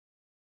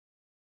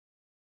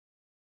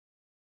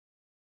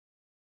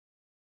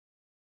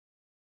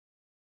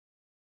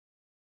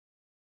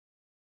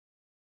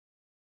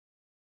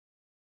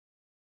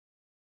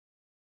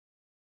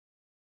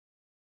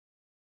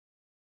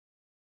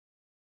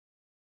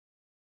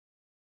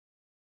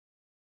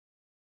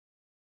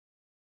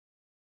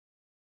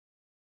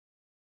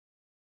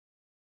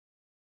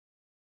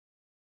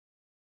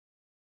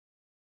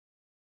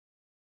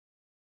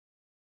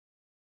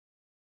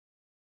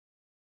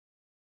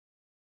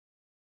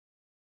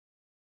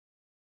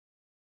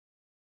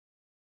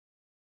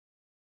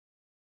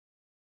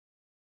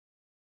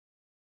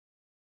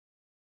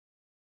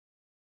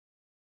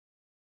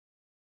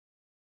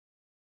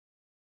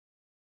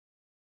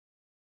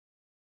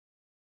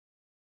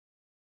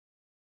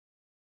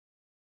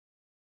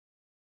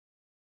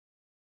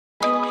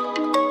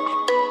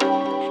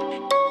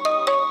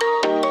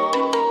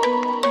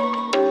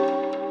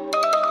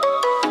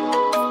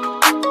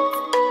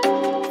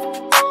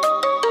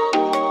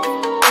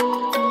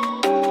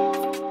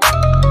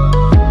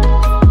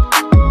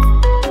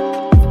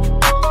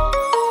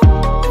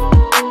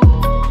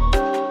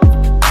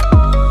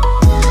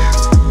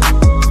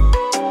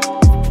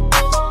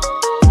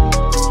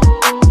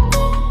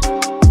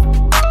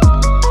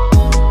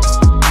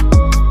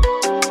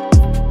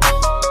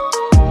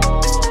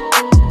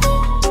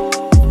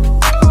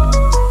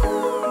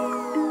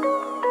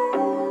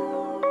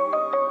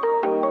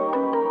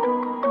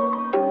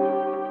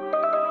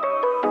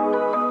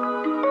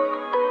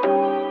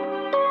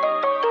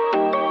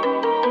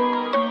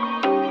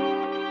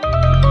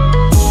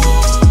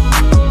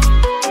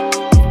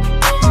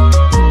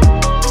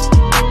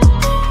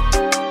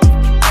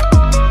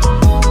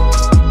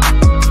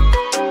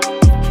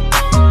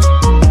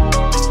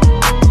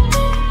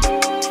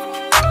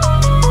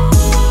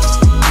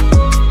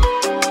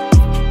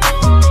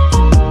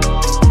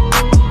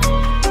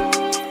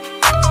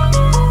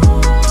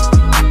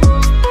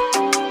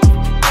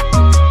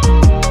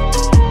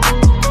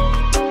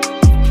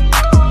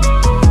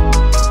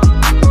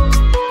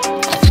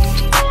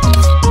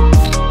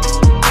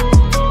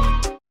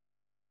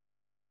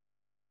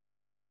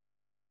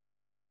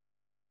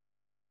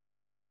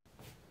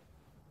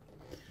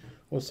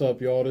What's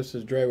up, y'all? This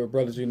is Dre with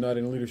Brothers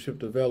United in Leadership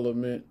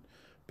Development,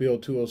 Bill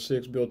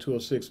 206, Bill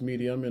 206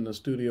 Media. I'm in the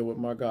studio with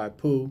my guy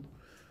Pooh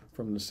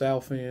from the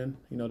South End.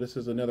 This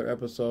is another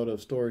episode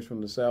of Stories from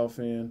the South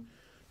End.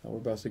 We're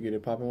about to get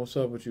it popping. What's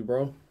up with you,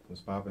 bro?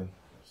 What's popping?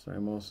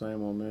 Same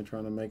old, man.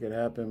 Trying to make it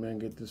happen, man.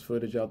 Get this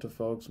footage out to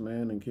folks,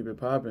 man, and keep it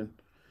popping.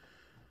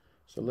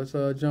 So let's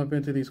jump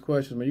into these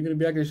questions, man. You gonna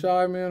be acting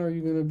shy, man, or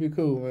you gonna be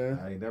cool, man?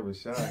 I ain't never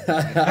shy.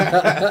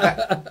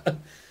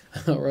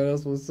 All right,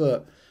 that's what's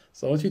up.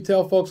 So why don't you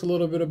tell folks a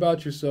little bit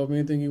about yourself,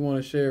 anything you want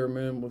to share,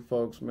 man, with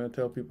folks, man.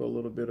 Tell people a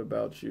little bit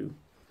about you.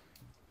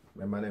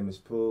 Man, my name is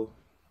Pooh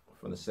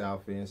from the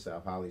South End,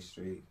 South Holly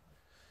Street.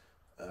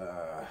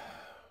 Got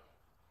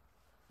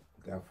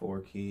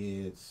 4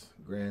 kids,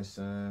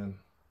 grandson.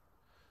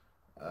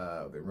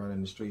 Been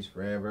running the streets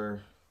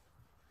forever.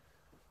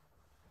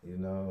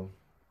 Do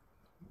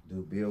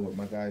Bill with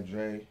my guy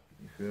Dre,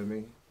 you feel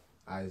me?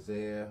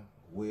 Isaiah,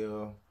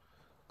 Will,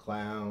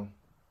 Clown,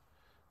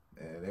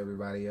 and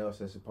everybody else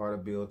that's a part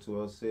of Bill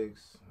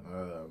 206.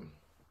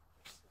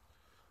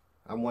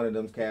 I'm one of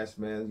them cast,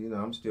 man.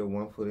 I'm still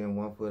 1 foot in,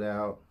 1 foot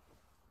out.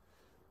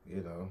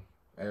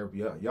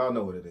 Y'all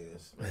know what it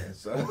is, man.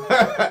 So,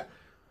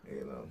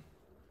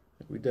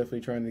 We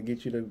definitely trying to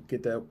get you to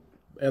get that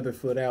other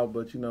foot out,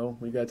 but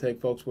we got to take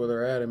folks where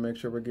they're at and make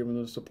sure we're giving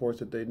them the supports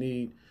that they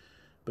need.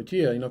 But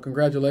yeah,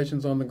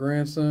 congratulations on the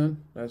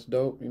grandson. That's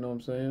dope. You know what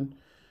I'm saying?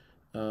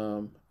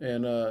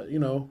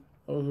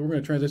 We're going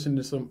to transition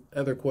to some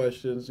other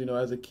questions.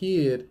 As a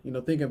kid,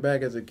 thinking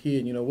back as a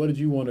kid, what did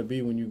you want to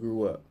be when you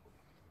grew up?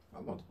 I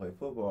want to play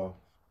football.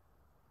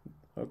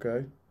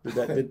 Okay.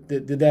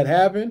 Did that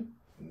happen?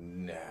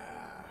 Nah.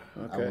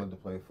 Okay. I wanted to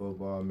play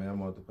football, man. I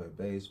wanted to play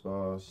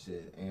baseball,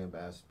 shit, and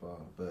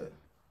basketball. But,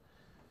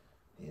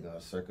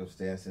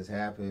 circumstances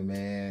happen,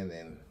 man,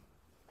 and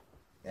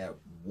that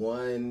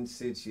one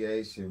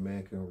situation,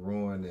 man, can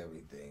ruin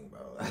everything,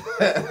 bro.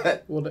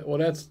 Well,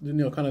 that's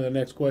kind of the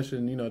next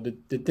question.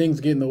 Did things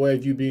get in the way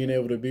of you being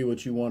able to be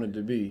what you wanted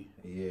to be?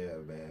 Yeah,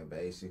 man.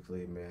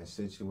 Basically, man,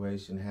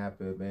 situation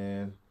happened,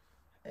 man,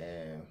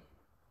 and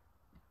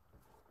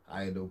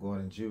I ended up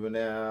going to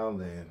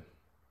juvenile, and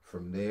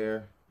from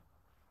there,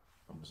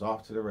 I was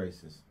off to the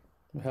races.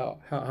 How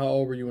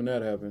old were you when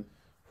that happened?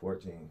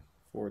 14.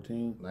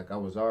 14. Like I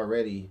was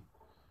already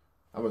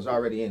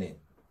in it.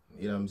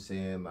 You know what I'm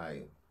saying?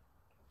 Like,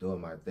 doing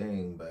my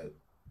thing, but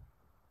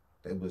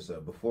it was a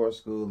before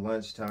school,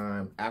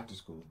 lunchtime, after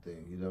school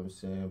thing. You know what I'm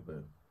saying?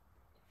 But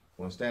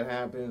once that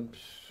happened,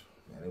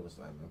 man, it was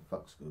like, man,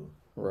 fuck school.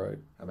 Right.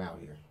 I'm out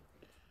here.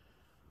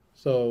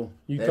 So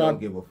they don't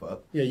give a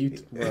fuck. Yeah,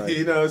 right.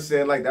 You know what I'm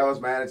saying? Like, that was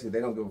my attitude. They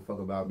don't give a fuck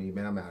about me,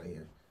 man. I'm out of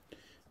here.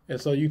 And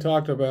so you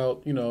talked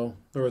about,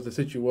 there was a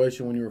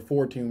situation when you were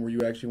 14 where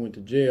you actually went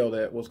to jail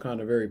that was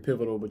kind of very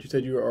pivotal, but you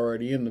said you were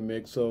already in the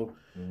mix. So,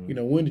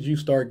 when did you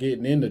start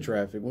getting into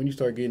traffic? When you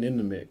start getting in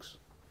the mix?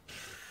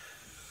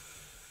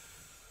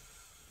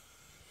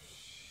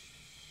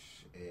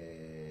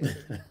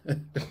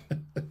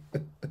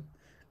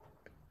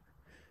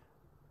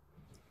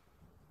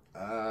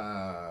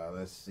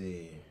 Let's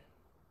see.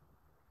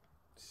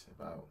 It's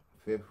about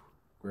 5th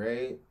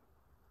grade.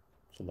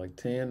 So like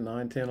 10,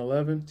 9, 10,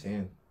 11?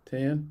 10.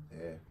 10?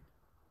 Yeah.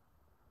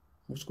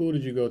 What school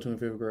did you go to in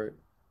 5th grade?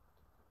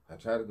 I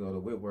tried to go to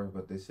Whitworth,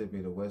 but they sent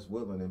me to West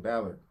Woodland in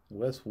Ballard.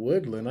 West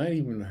Woodland? I ain't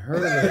even heard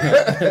of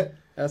that.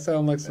 That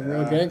sounds like some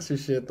real gangster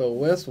shit, though.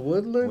 West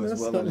Woodland? West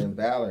Woodland in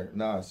Ballard.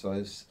 No,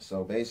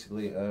 so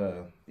basically,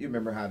 you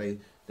remember how they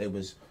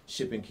was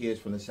shipping kids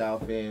from the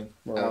South End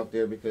out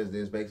there because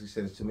there's basically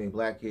sending too many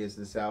black kids to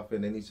the South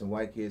End. They need some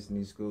white kids in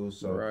these schools.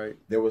 So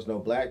there was no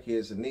black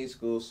kids in these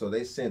schools, so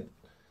they sent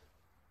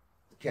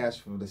cats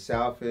from the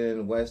South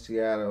End, West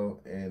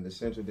Seattle, and the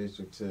Central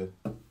District to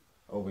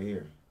over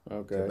here.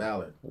 Okay. To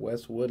Ballard.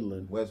 West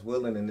Woodland. West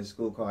Woodland in this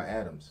school called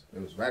Adams.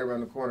 It was right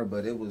around the corner,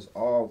 but it was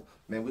all,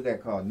 man, we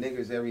got called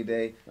niggers every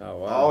day. Oh,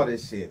 wow. All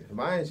this shit.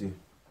 Mind you.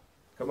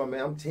 Come on,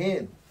 man, I'm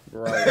 10.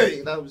 Right.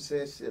 You know what I'm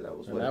saying? Shit, I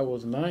was and that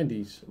was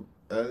 90s.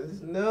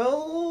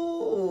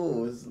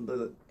 No. It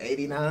was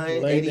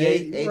 89, Late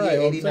 88, 80, right,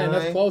 89. I'm saying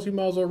that's close. You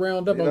might as well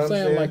round up. You know I'm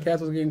saying like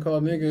cats was getting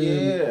called nigga.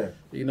 Yeah.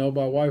 And,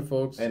 by white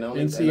folks And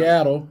in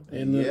Seattle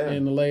in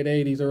the late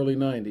 80s, early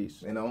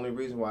 90s. And the only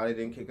reason why they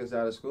didn't kick us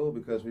out of school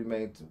because we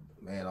made,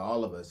 man,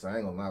 all of us, I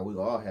ain't gonna lie, we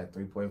all had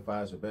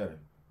 3.5s or better.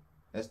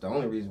 That's the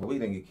only reason we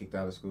didn't get kicked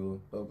out of school.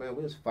 But, man,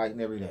 we was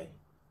fighting every day.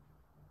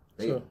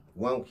 Sure.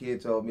 One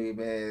kid told me,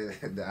 man,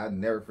 I'll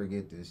never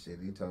forget this shit.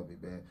 He told me,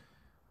 man,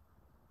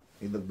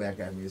 he looked back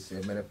at me and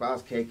said, man, if I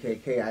was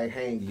KKK, I'd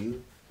hang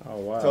you. Oh,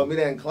 wow. Told me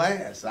that in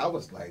class. I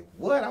was like,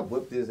 what? I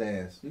whipped his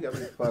ass. You got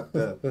me fucked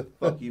up.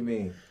 Fuck you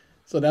mean?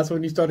 So that's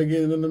when you started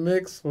getting in the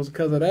mix? Was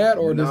because of that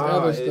or this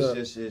other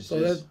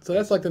stuff? So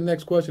that's like the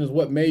next question is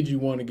what made you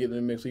want to get in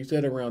the mix? So you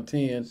said around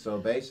 10. So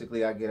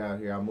basically I get out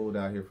here. I moved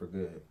out here for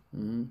good.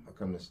 Mm-hmm. I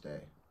come to stay.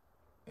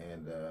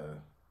 And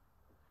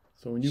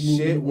so when you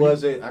moved, shit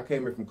wasn't, I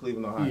came here from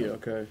Cleveland, Ohio. Yeah,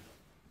 okay.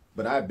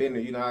 But I've been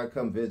there, I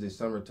come visit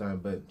summertime,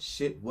 but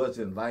shit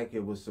wasn't like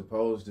it was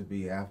supposed to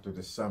be after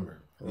the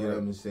summer. You know what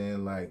I'm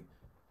saying? Like,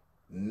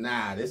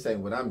 nah, this ain't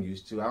what I'm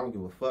used to. I don't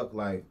give a fuck.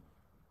 Like,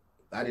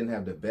 I didn't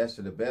have the best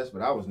of the best,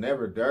 but I was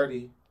never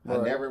dirty. Right.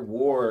 I never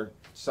wore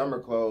summer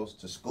clothes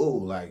to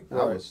school. Like,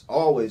 right. I was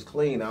always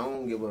clean. I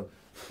don't give a,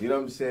 you know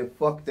what I'm saying?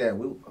 Fuck that.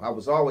 I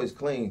was always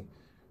clean.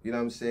 You know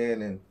what I'm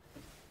saying? And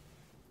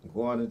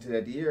going into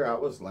that year, I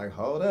was like,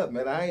 hold up,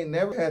 man. I ain't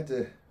never had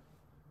to,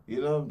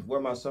 you know,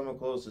 wear my summer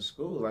clothes to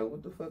school. Like,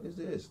 what the fuck is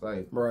this?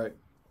 Like, right.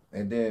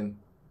 And then,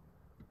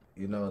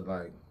 you know,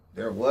 like,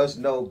 there was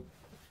nothing.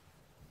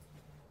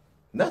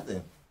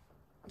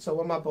 So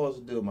what am I supposed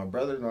to do? My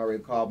brother done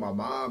already called my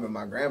mom and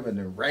my grandpa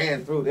and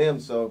ran through them.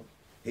 So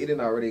he didn't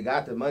already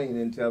got the money and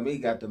didn't tell me he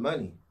got the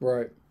money.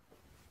 Right.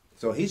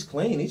 So he's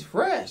clean. He's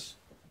fresh.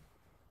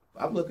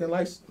 I'm looking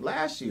like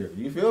last year.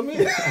 You feel me?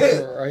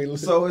 Right.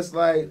 So it's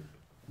like,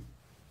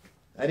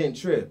 I didn't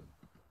trip.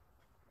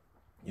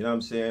 You know what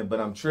I'm saying? But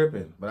I'm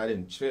tripping. But I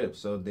didn't trip.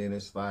 So then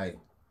it's like,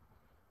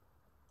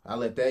 I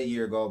let that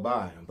year go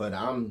by. But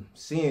I'm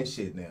seeing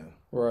shit now.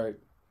 Right.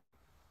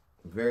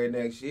 The very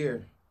next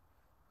year,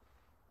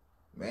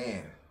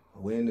 man,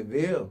 we in the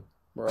Ville.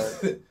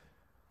 Right.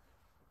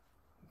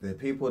 The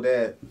people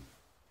that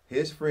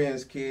his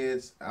friends'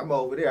 kids, I'm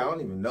over there. I don't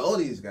even know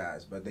these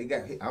guys, but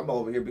I'm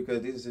over here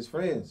because these are his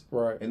friends.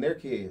 Right. And their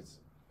kids.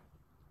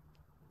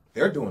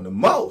 They're doing the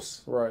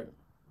most. Right.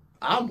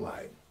 I'm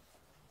like,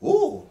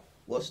 ooh,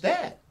 what's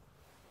that?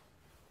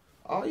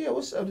 Oh yeah,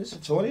 what's up? This is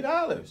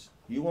 $20.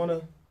 You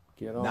wanna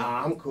get on?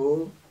 Nah, I'm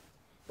cool.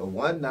 The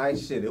one night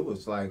shit, it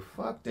was like,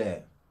 fuck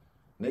that.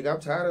 Nigga,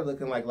 I'm tired of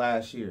looking like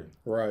last year.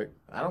 Right.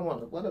 I don't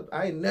want to.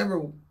 I ain't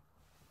never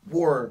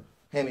wore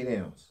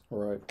hand-me-downs.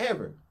 Right.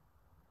 Ever.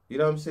 You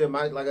know what I'm saying?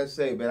 Like I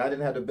say, man, I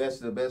didn't have the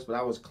best of the best, but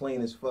I was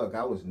clean as fuck.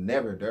 I was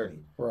never dirty.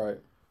 Right.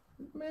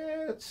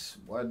 Man, it's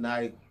one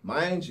night,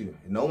 mind you,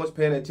 no one's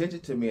paying attention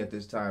to me at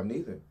this time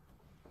neither.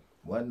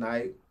 One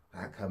night,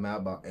 I come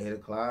out about 8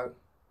 o'clock.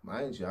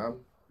 Mind you, I'm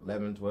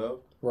 11, 12.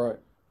 Right.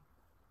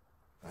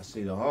 I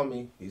see the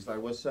homie. He's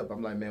like, what's up?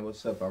 I'm like, man,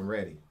 what's up? I'm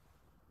ready.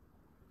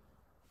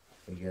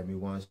 He gave me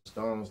one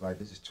stone. Was like,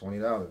 this is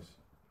 $20.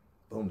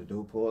 Boom, the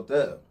dude pulled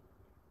up.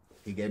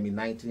 He gave me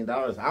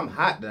 $19. I'm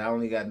hot that I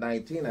only got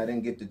 19. I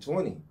didn't get the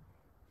 20.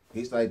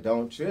 He's like,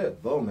 don't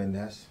trip. Boom, and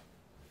that's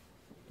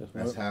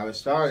how it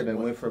started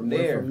and went from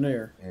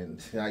there.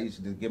 And I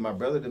used to give my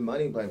brother the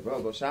money, like,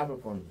 bro, go shopping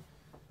for me.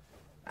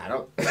 I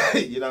don't,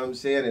 you know what I'm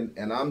saying?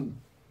 And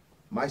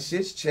my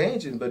shit's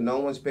changing, but no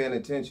one's paying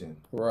attention.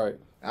 Right.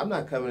 I'm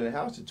not coming in the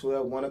house at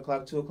 12, 1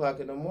 o'clock, 2 o'clock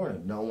in the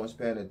morning. No one's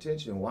paying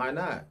attention. Why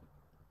not?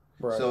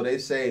 Right. So they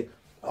say,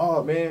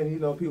 oh, man, you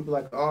know, people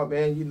like, oh,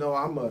 man, you know,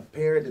 I'm a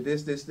parent to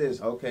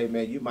this. Okay,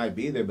 man, you might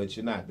be there, but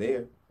you're not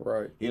there.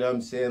 Right. You know what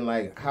I'm saying?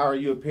 Like, how are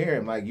you a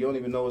parent? Like, you don't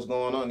even know what's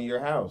going on in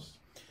your house.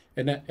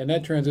 And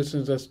that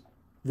transitions us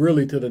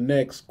really to the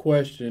next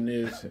question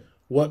is,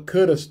 what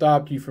could have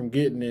stopped you from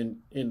getting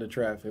into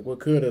traffic? What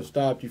could have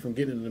stopped you from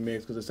getting in the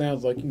mix? Because it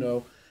sounds like, you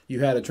know,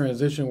 you had a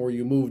transition where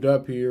you moved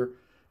up here,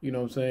 you know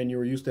what I'm saying? You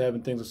were used to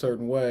having things a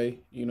certain way,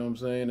 you know what I'm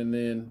saying? And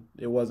then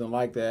it wasn't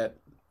like that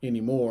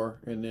anymore.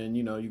 And then,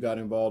 you know, you got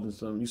involved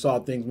in you saw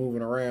things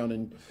moving around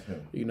and,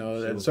 you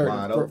know, at a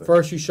certain,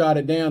 first you shot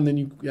it down, then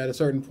you at a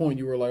certain point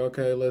you were like,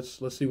 okay, let's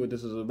see what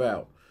this is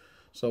about.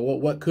 So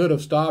what could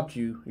have stopped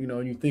you, you know,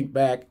 and you think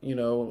back, you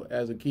know,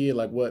 as a kid,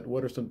 like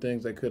what are some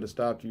things that could have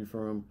stopped you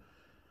from,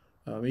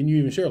 and you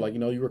even share, like, you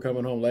know, you were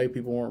coming home late,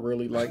 people weren't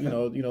really like, you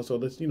know, so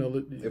let's, you know,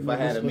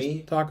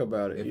 let's talk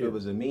about it. If it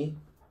was a me,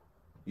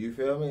 you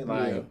feel me?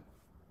 Like,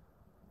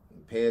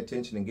 pay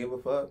attention and give a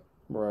fuck.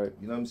 Right.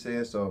 You know what I'm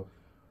saying? So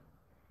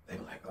they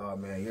were like, oh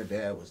man, your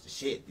dad was the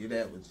shit. Your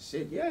dad was the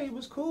shit. Yeah, he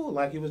was cool.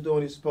 Like, he was doing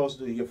what he's supposed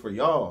to do for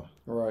y'all.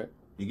 Right.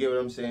 You get what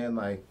I'm saying?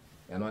 Like,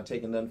 I'm not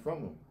taking nothing from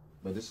him.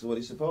 But this is what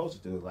he's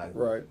supposed to do. Like,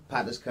 right.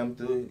 partners come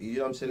through, you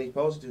know what I'm saying? He's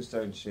supposed to do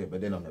certain shit. But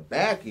then on the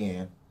back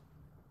end,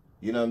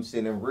 you know what I'm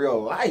saying, in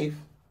real life,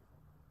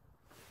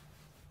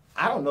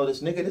 I don't know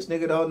this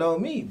nigga don't know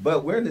me.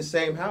 But we're in the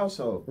same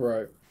household.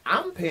 Right.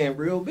 I'm paying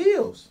real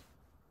bills.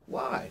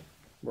 Why?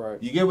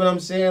 Right. You get what I'm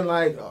saying?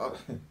 Like,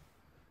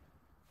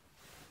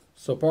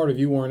 so part of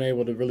you weren't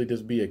able to really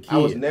just be a kid. I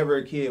was never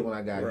a kid when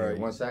I got here.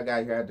 Once I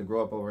got here, I had to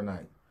grow up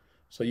overnight.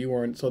 So you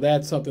weren't. So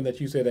that's something that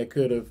you said that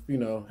could have, you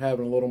know,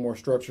 having a little more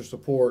structure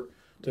support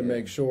to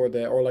make sure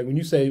that, or like when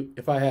you say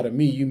if I had a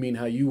me, you mean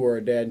how you were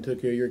a dad and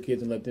took care of your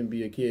kids and let them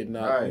be a kid,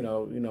 not you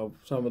know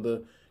some of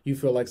the, you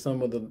feel like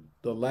some of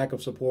the lack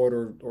of support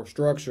or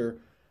structure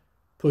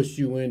pushed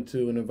you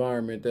into an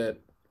environment that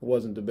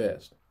wasn't the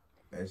best.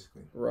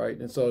 Basically. Right.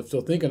 And so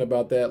thinking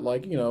about that,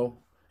 like, you know,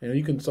 and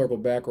you can circle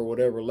back or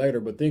whatever later,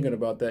 but thinking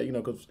about that, you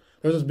know, because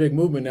there's this big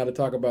movement now to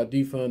talk about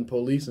defund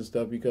police and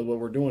stuff, because what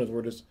we're doing is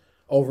we're just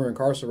over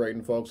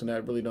incarcerating folks, and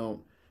that really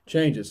don't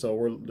change it. So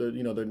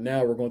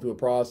now we're going through a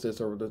process,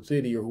 or the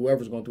city or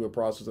whoever's going through a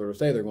process, or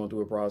say they're going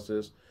through a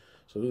process.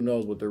 So who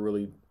knows what they're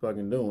really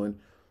fucking doing,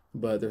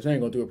 but they're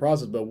saying going through a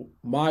process. But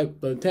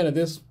the intent of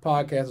this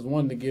podcast is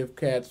one, to give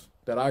cats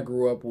that I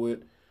grew up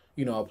with,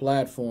 you know, a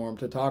platform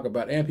to talk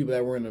about, and people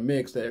that were in the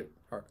mix that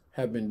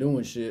have been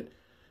doing shit.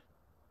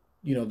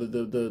 You know,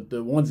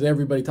 the ones that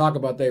everybody talk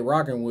about they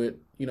rocking with,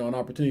 an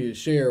opportunity to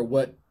share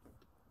what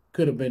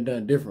could have been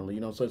done differently.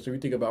 So you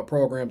think about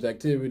programs,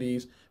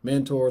 activities,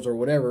 mentors, or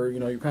whatever.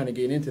 You're kind of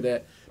getting into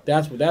that.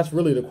 That's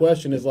really the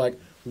question is like,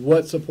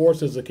 what supports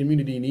does the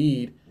community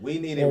need? We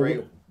need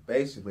it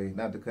basically,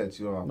 not to cut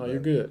you off. No, you're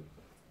good.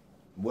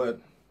 What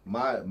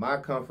my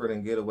comfort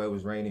and getaway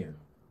was Rainier.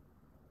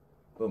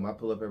 Boom, I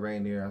pull up at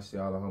Rainier, I see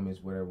all the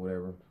homies,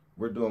 whatever.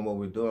 We're doing what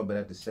we're doing, but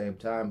at the same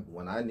time,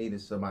 when I needed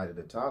somebody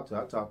to talk to,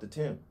 I talked to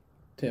Tim.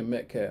 Tim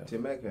Metcalf.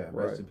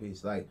 Rest in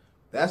peace. Like,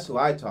 that's who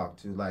I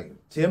talked to. Like,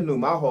 Tim knew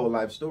my whole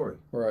life story.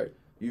 Right.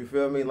 You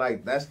feel me?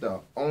 Like, that's the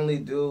only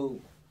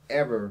dude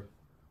ever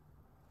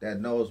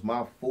that knows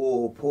my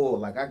full pull.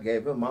 Like, I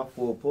gave him my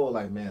full pull.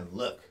 Like, man,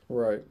 look.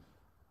 Right.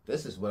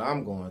 This is what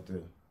I'm going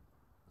through.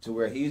 To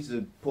where he used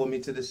to pull me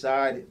to the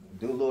side,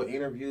 do little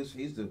interviews.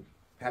 He used to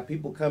have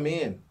people come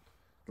in,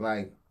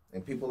 like,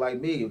 and people like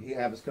me, he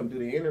have us come do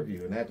the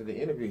interview. And after the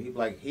interview, he'd be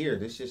like, here,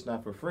 this shit's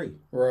not for free.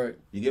 Right.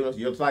 You give us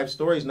your life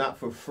story's not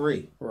for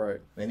free. Right.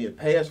 And he'd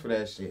pay us for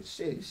that shit.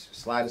 Shit, he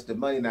slide us the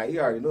money. Now, he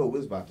already knew what we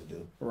was about to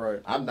do. Right.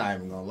 I'm not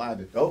even going to lie.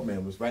 The dope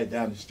man was right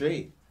down the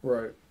street.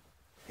 Right.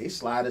 He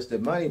slide us the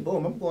money.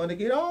 Boom, I'm going to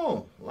get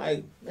on.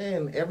 Like,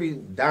 man, every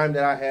dime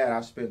that I had,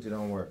 I spent it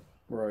on work.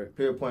 Right.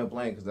 Period, point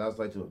blank, because I was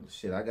like,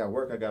 shit, I got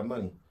work, I got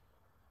money.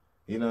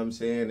 You know what I'm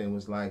saying? And it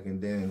was like, and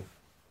then,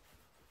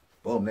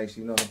 boom, next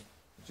thing you know,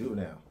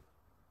 juvenile.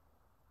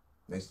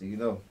 Next thing you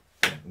know,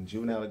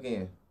 juvenile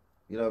again.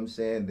 You know what I'm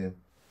saying? Then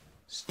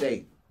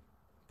state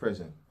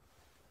prison,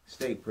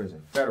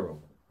 federal.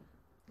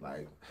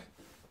 Like,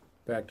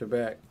 back to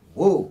back.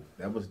 Whoa.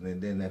 That was, and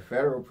then that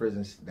federal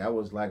prison, that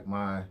was like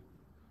my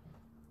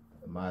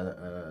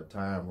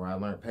time where I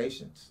learned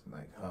patience.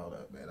 Like, hold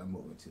up, man, I'm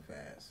moving too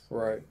fast.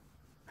 Right.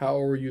 How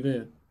old were you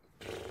then?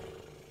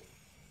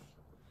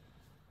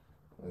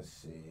 Let's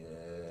see,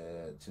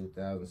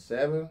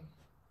 2007.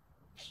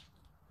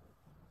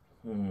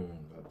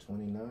 About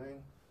 29.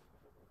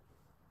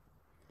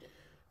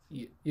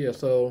 Yeah,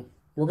 so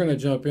we're going to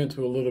jump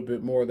into a little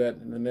bit more of that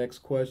in the next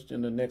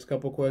question, the next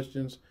couple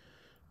questions.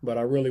 But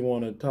I really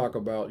want to talk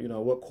about,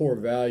 what core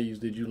values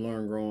did you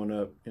learn growing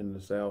up in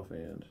the South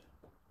End?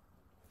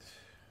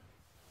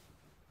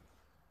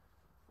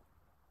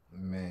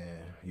 Man,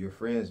 your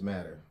friends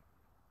matter.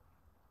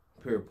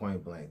 Period,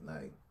 point blank.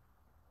 Like,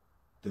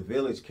 the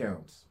village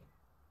counts.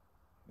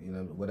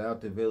 Without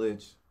the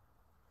village,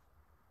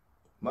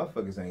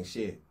 motherfuckers ain't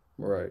shit.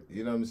 Right.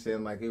 You know what I'm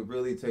saying? Like, it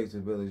really takes a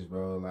village,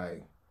 bro.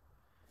 Like,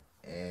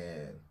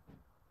 and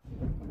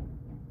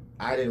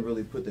I didn't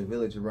really put the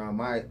village around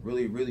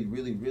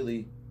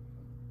really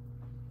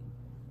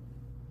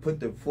put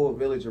the full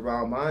village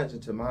around mine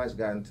until mine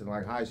got into,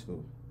 like, high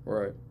school.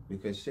 Right.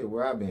 Because, shit,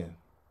 where I been?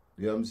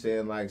 You know what I'm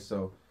saying? Like,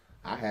 so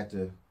I had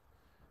to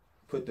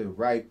put the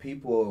right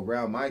people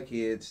around my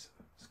kids,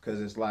 because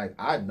it's like,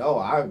 I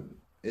know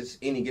it's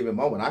any given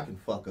moment I can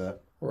fuck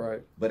up.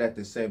 Right. But at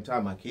the same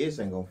time, my kids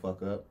ain't gonna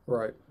fuck up.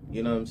 Right.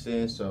 You know what I'm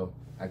saying? So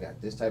I got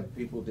this type of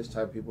people,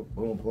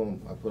 boom,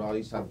 boom. I put all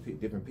these type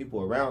of different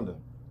people around them.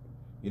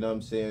 You know what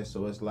I'm saying?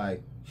 So it's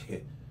like,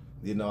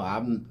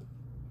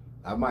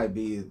 I might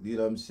be,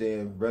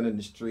 running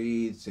the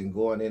streets and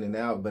going in and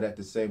out, but at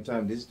the same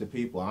time, this is the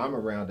people I'm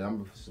around that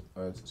I'm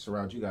gonna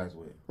surround you guys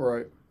with.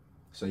 Right.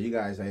 So you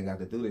guys ain't got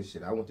to do this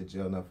shit. I went to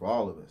jail enough for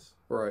all of us.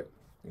 Right.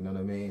 You know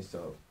what I mean?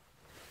 So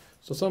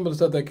some of the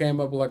stuff that came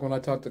up, like when I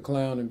talked to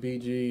Clown and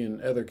BG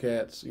and other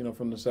cats,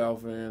 from the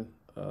South End,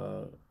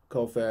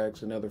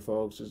 Kofax and other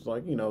folks, it's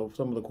like,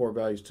 some of the core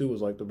values too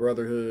is like the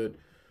brotherhood,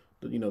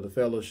 the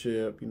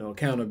fellowship,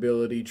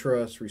 accountability,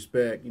 trust,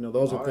 respect.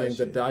 Those are things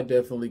that I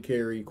definitely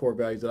carry, core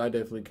values that I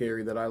definitely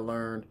carry, that I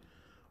learned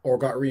or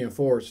got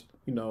reinforced,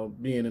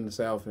 being in the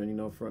South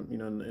End, from,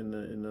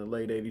 in the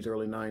late 80s,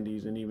 early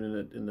 90s, and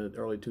even in the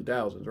early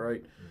 2000s,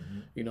 right? Mm-hmm.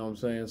 You know what I'm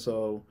saying?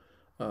 So,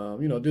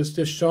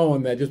 just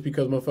showing that just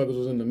because motherfuckers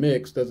was in the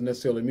mix doesn't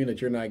necessarily mean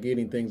that you're not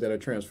getting things that are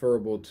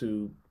transferable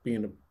to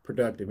being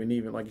productive. And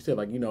even, like you said,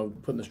 like,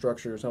 putting the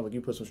structure, it sounds like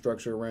you put some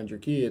structure around your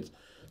kids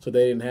so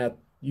they didn't have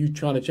you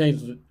trying to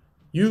change.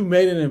 You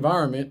made an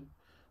environment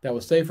that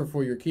was safer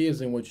for your kids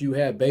than what you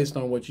had based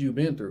on what you've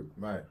been through.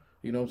 Right.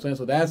 You know what I'm saying?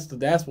 So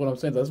that's what I'm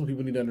saying. That's what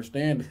people need to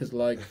understand is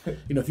like,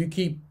 if you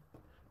keep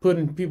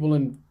putting people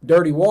in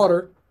dirty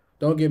water,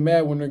 don't get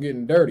mad when they're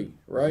getting dirty,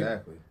 right?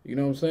 Exactly. You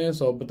know what I'm saying?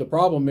 So, but the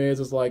problem is,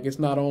 it's like, it's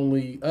not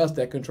only us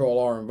that control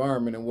our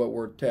environment and what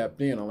we're tapped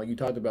in on. Like you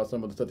talked about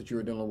some of the stuff that you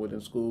were dealing with in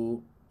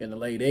school in the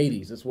late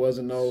 80s. This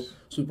wasn't no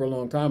super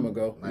long time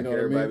ago. Like, you know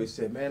everybody what I mean?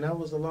 Said, man, that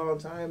was a long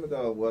time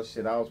ago. Well,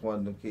 shit, I was one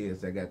of them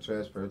kids that got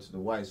transferred to the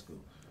white school.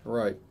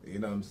 Right. You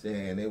know what I'm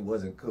saying? It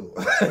wasn't cool.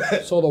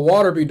 So the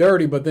water be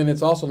dirty, but then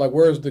it's also like,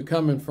 where's the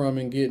coming from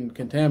and getting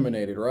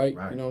contaminated, right?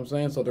 You know what I'm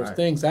saying? So there's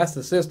things, that's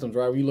the systems,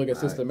 right? When you look at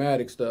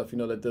systematic stuff,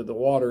 that the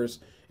water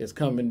is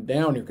coming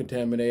down here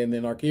contaminated, and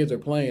then our kids are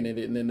playing in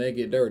it, and then they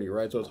get dirty,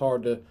 right? So it's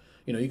hard to,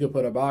 you could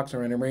put a box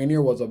around it.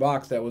 Rainier was a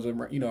box that was,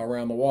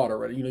 around the water,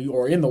 right?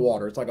 Or in the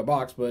water. It's like a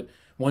box, but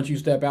once you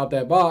step out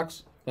that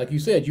box, like you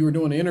said, you were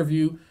doing the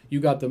interview, you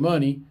got the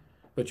money,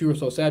 but you were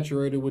so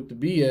saturated with the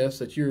BS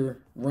that you're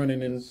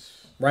running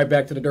right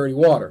back to the dirty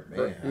water.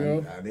 Man, you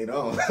know? I mean,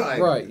 like,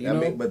 right. You know?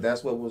 mean, but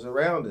that's what was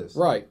around us.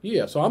 Right.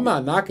 Yeah. So I'm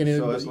not knocking it.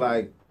 So it's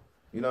like,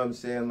 you know what I'm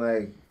saying?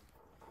 Like,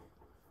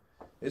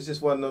 it's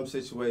just one of them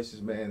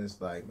situations, man. It's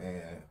like,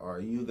 man,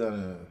 are you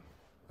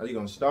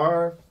gonna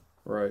starve?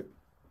 Right.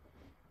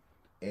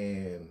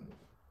 And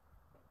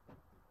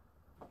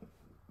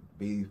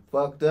be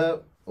fucked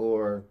up,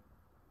 or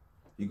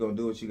you gonna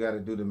do what you got to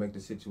do to make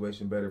the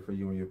situation better for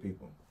you and your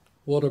people?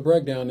 Well, the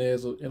breakdown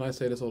is, and I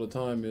say this all the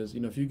time, is,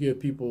 if you give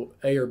people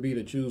A or B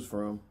to choose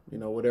from,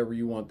 whatever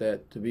you want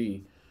that to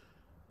be,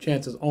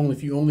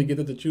 if you only get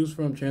it to choose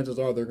from, chances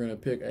are they're going to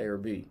pick A or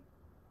B,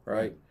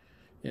 right?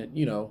 And,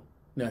 now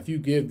if you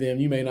give them,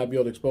 you may not be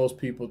able to expose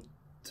people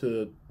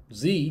to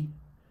Z,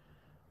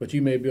 but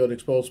you may be able to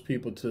expose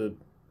people to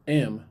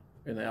M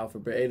in the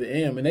alphabet, A to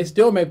M, and they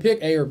still may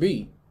pick A or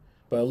B.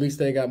 But at least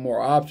they got more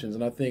options.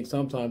 And I think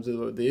sometimes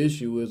the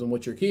issue is, and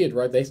with your kids,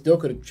 right, they still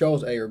could have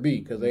chose A or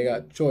B because they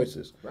got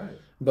choices. Right.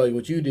 But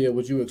what you did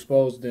was you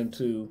exposed them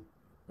to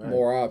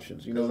more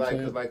options. You know what I'm saying?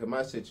 Because like in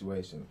my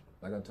situation,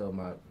 like I told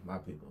my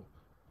people,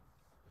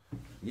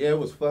 yeah, it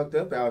was fucked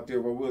up out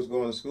there where we was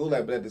going to school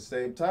at, but at the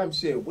same time,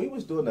 shit, we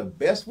was doing the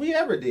best we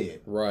ever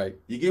did. Right.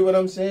 You get what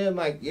I'm saying?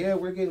 Like, yeah,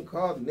 we're getting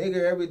called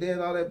nigger every day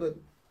and all that, but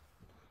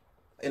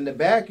in the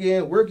back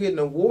end, we're getting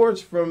awards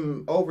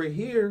from over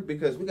here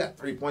because we got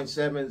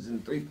 3.7s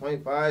and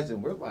 3.5s,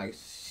 and we're like,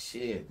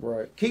 shit.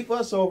 Right. Keep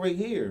us over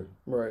here.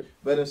 Right.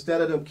 But instead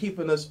of them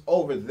keeping us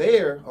over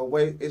there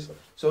away, it's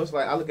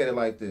like, I look at it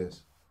like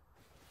this.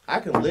 I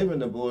can live in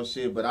the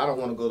bullshit, but I don't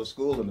want to go to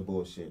school in the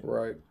bullshit.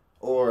 Right.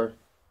 Or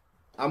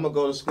I'm going to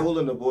go to school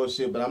in the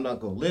bullshit, but I'm not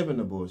going to live in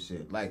the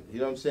bullshit. Like, you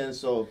know what I'm saying?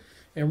 So.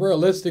 And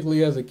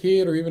realistically, as a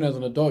kid or even as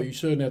an adult, you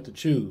shouldn't have to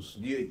choose,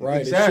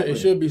 right? Exactly. It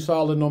should be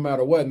solid no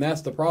matter what, and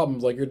that's the problem.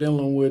 Like, you're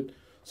dealing with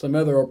some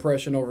other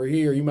oppression over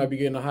here. You might be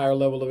getting a higher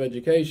level of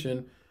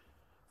education,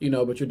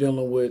 but you're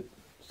dealing with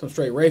some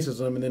straight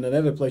racism, and then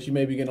another place you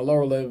may be getting a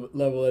lower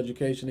level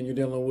education, and you're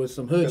dealing with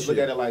some hood shit. Look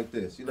at it like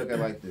this. You look at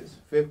it like this.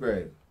 5th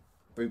grade,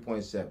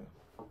 3.7.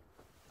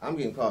 I'm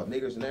getting called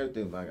niggers and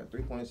everything, but I got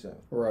 3.7.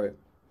 Right.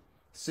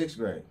 6th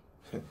grade,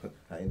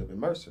 I ended up in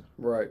Mercer.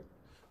 Right.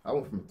 I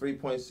went from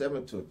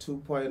 3.7 to a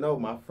 2.0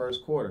 my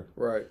first quarter.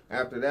 Right.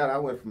 After that, I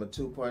went from a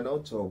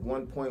 2.0 to a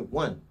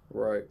 1.1.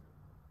 Right.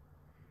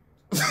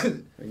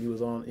 and you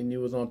was on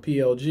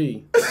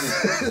PLG.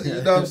 You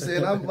know what I'm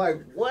saying? I'm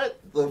like, what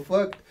the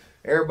fuck?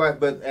 Everybody,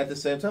 but at the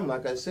same time,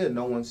 like I said,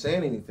 no one's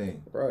saying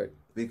anything. Right.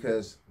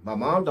 Because my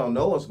mom don't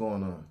know what's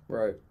going on.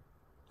 Right.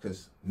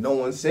 Because no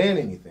one's saying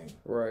anything.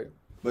 Right.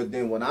 But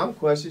then when I'm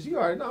questioned, you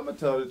already know I'm gonna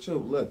tell the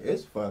truth. Look,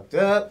 it's fucked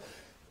up.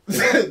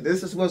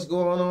 This is what's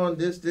going on,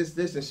 this,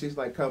 and she's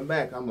like, come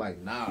back. I'm like,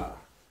 nah.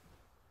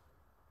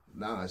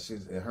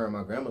 And her and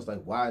my grandma's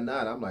like, why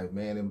not? I'm like,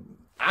 man,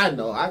 I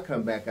know I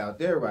come back out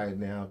there right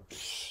now,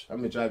 I'm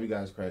gonna drive you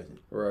guys crazy.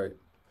 Right.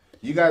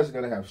 You guys are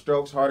gonna have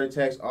strokes, heart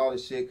attacks, all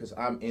this shit, because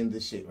I'm in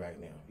this shit right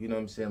now. You know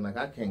what I'm saying? Like,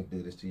 I can't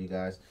do this to you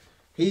guys.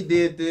 He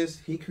did this,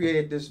 he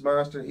created this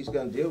monster, he's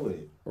gonna deal with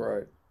it.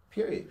 Right.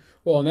 Period.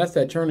 Well, and that's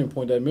that turning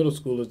point. That middle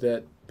school is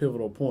that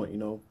pivotal point,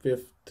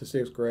 5th to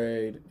 6th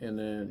grade, and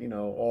then,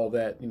 all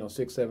that,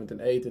 6th, 7th, and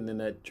 8th, and then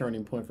that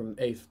turning point from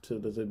 8th to,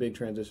 there's a big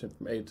transition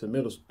from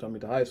 8th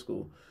to high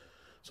school.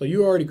 So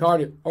you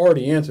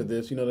already answered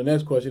this. The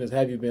next question is,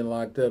 have you been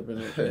locked up?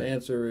 And the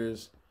answer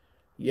is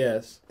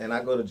yes. And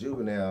I go to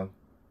juvenile.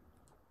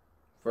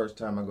 First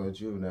time I go to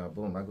juvenile,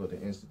 boom, I go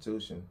to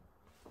institution.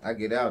 I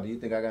get out. Do you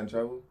think I got in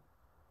trouble?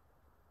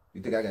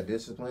 You think I got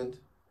disciplined?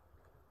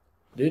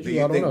 Did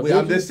you?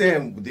 I'm just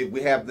saying, did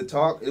we have the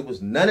talk? It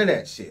was none of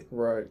that shit.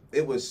 Right.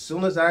 It was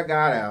soon as I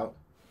got out,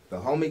 the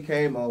homie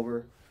came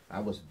over,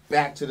 I was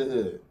back to the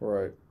hood.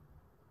 Right.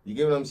 You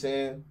get what I'm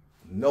saying?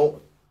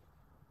 No.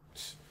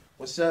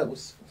 What's up?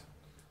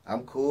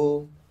 I'm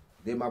cool.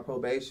 Did my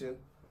probation.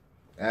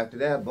 After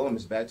that, boom,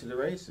 it's back to the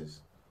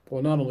races.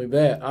 Well, not only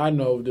that, I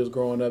know just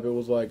growing up, it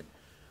was like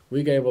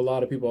we gave a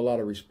lot of people a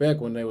lot of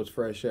respect when they was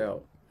fresh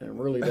out. And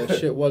really, that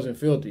shit wasn't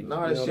filthy.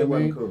 No, that shit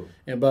wasn't cool.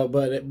 And but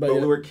we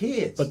were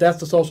kids. But that's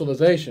the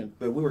socialization.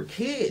 But we were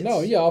kids.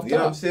 No, yeah, off top. You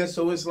know what I'm saying?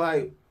 So it's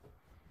like.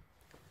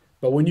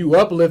 But when you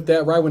uplift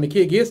that, right, when the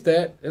kid gets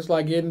that, it's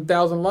like getting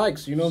 1,000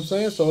 likes. You know what I'm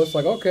saying? So it's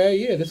like, okay,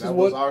 yeah, this is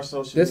what our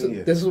social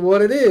media. This is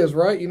what it is,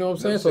 right? You know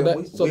what I'm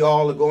saying? We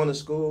all are going to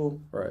school.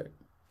 Right.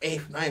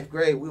 8th, 9th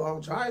grade, we all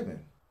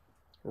driving.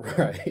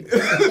 Right.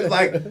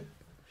 Like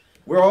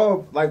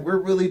we're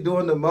really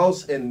doing the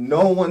most, and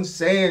no one's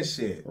saying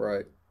shit.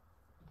 Right.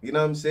 You know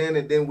what I'm saying?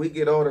 And then we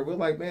get older, we're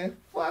like, man,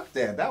 fuck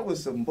that. That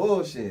was some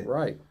bullshit.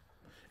 Right.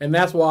 And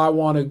that's why I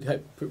want to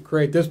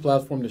create this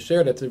platform to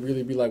share that, to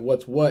really be like,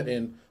 what's what.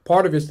 And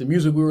part of it's the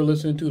music we were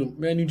listening to.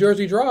 Man, New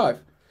Jersey Drive.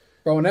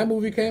 Bro, when that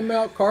movie came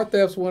out, car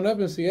thefts went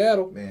up in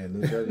Seattle. Man,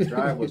 New Jersey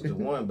Drive was the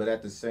one. But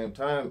at the same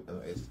time,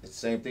 it's the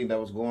same thing that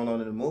was going on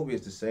in the movie.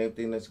 It's the same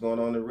thing that's going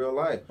on in real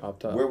life. Off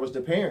top. Where was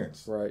the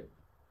parents? Right.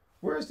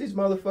 Where's these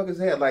motherfuckers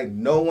at? Like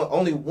no one,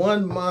 only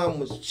one mom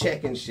was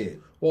checking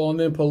shit. Well, and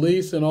then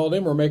police and all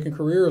them were making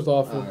careers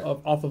off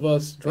of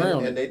us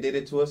drowning. And they did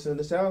it to us in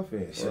the South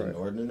End. Right.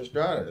 Norton and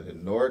Estrada.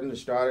 Norton,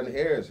 Estrada, and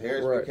Harris.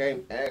 Harris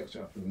became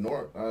action.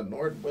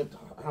 Norton went to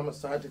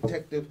homicide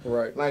detective.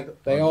 Right.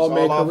 Like they all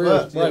made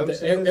careers.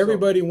 Right.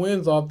 Everybody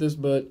wins off this,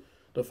 but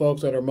the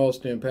folks that are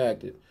most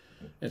impacted.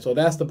 And so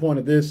that's the point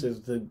of this, is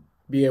to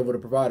be able to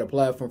provide a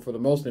platform for the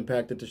most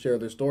impacted to share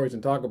their stories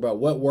and talk about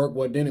what worked,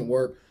 what didn't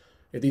work.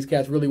 If these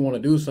cats really want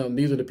to do something,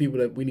 these are the people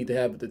that we need to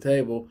have at the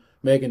table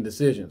making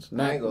decisions.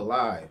 I ain't gonna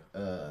lie,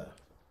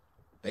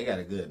 they got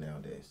it good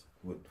nowadays,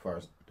 as far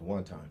as the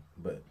one time,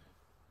 but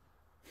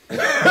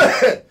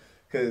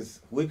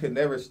because we could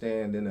never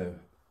stand in a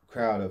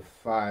crowd of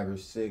 5 or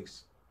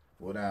 6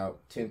 without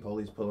 10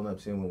 police pulling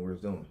up seeing what we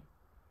was doing.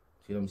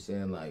 See what I'm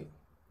saying? Like,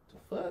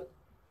 the fuck?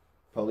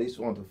 Police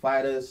want to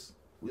fight us.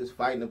 We was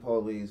fighting the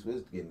police. We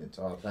was getting into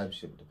all type of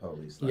shit with the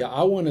police. Like, yeah,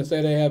 I wouldn't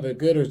say they have it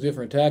good. There's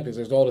different tactics.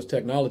 There's all this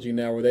technology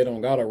now where they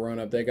don't got to run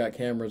up. They got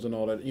cameras and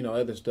all that,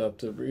 other stuff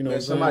to,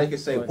 and somebody can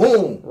say,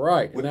 boom,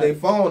 right, with their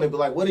phone and be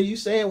like, what are you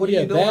saying? What are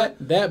you doing?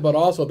 That, but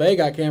also they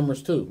got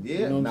cameras too.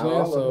 Yeah, you know what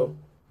I'm saying?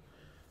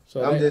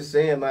 So I'm just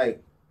saying,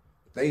 like,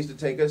 they used to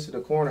take us to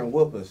the corner and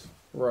whoop us.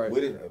 Right.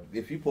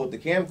 If you pulled the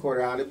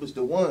camcorder out, it was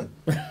the one.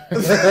 Right.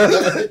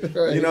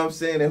 You know what I'm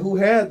saying? And who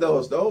had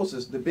those? Those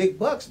is the big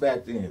bucks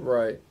back then.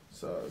 Right.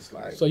 So it's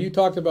like. So you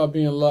talked about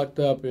being locked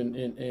up, and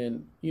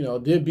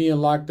did being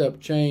locked up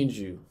change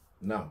you?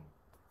 No.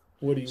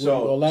 What do you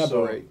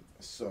elaborate?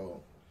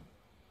 So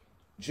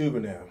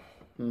juvenile.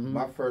 Mm-hmm.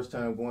 My first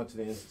time going to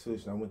the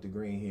institution, I went to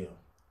Green Hill.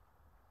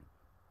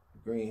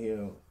 Green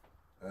Hill,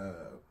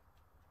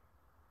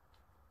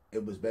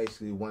 it was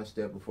basically one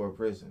step before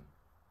prison.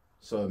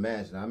 So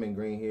imagine, I'm in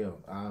Green Hill.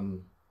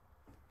 I'm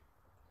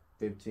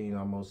 15,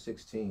 almost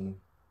 16.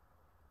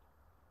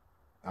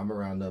 I'm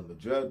around nothing but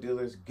drug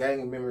dealers,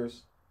 gang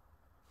members,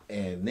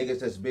 and niggas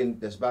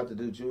that's about to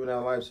do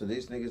juvenile life. So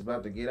these niggas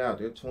about to get out.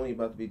 They're 20,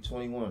 about to be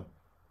 21.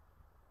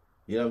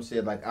 You know what I'm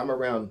saying? Like, I'm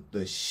around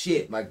the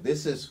shit. Like,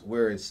 this is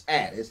where it's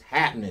at. It's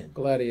happening.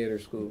 Gladiator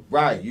school.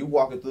 Right. You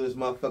walking through this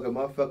motherfucker.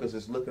 Motherfuckers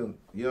is looking,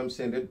 you know what I'm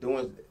saying? They're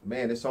doing,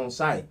 man, it's on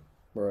site.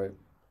 Right.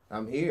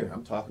 I'm here.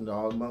 I'm talking to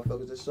all the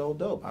motherfuckers that sold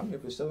dope. I'm here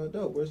for selling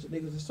dope. Where's the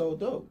niggas that sold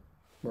dope?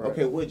 Right.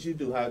 Okay, what'd you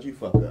do? How'd you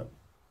fuck up?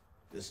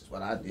 This is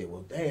what I did.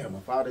 Well, damn, my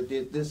father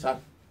did this. So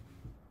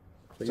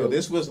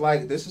this is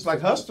like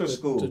hustler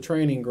school. The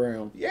training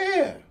ground.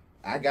 Yeah.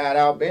 I got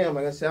out, bam.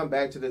 Like I said, I'm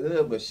back to the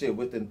hood, but shit,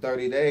 within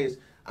 30 days,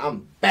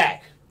 I'm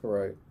back.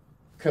 Right.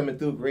 Coming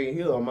through Green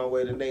Hill on my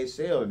way to Nate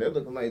Sale, and they're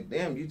looking like,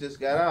 damn, you just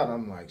got out.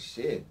 I'm like,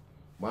 shit.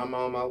 Why am I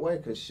on my way?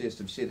 Because shit,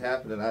 some shit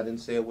happened, and I didn't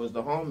say it was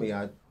the homie.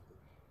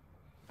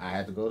 I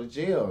had to go to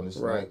jail, and it's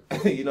right.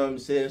 Like, you know what I'm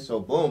saying?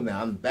 So boom,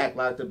 now I'm back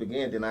locked up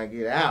again. Then I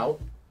get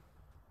out.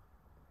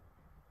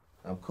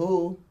 I'm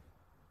cool.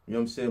 You know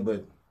what I'm saying?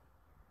 But,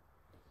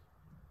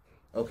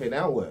 okay,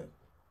 now what?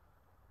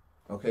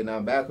 Okay, now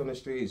I'm back on the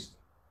streets.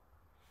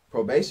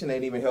 Probation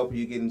ain't even helping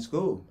you get in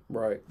school.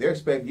 Right. They're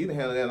expecting you to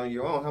handle that on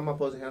your own. How am I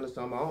supposed to handle this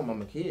on my own?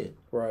 I'm a kid.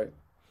 Right.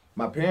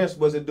 My parents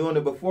wasn't doing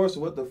it before, so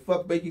what the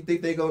fuck make you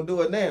think they gonna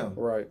do it now?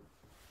 Right.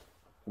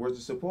 Where's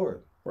the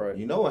support? Right.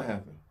 You know what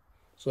happened.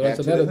 So that's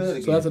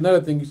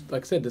another thing.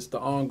 Like I said, it's the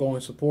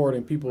ongoing support,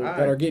 and people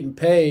that are getting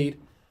paid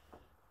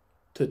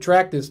to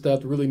track this stuff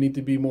really need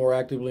to be more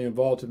actively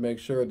involved to make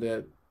sure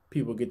that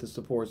people get the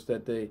supports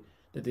that they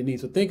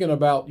need. So thinking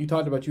about, you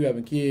talked about you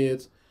having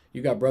kids,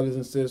 you got brothers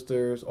and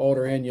sisters,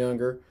 older and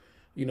younger,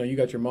 you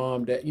got your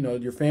mom, dad,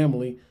 your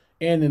family,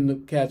 and then the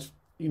cats,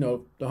 the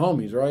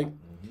homies, right?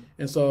 Mm-hmm.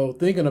 And so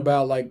thinking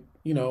about, like,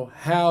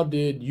 how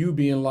did you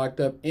being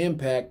locked up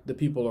impact the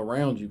people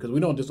around you?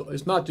 Because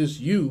it's not just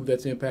you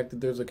that's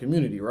impacted, there's a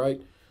community,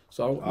 right?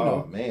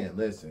 So, man,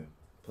 listen,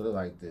 put it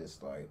like this,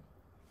 like,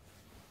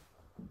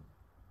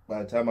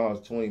 by the time I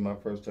was 20, my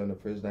first time to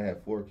prison, I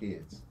had 4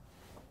 kids.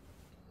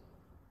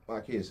 My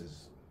kids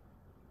is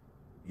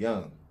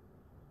young.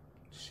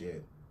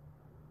 Shit.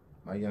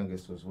 My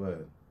youngest was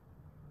what?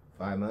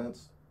 5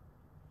 months?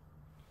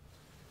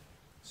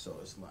 So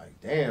it's like,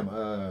 damn,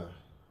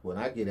 when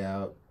I get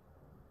out,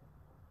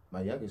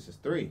 my youngest is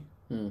 3.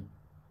 He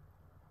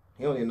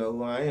don't even know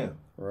who I am.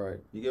 Right.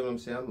 You get what I'm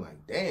saying? I'm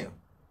like, damn.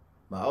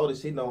 My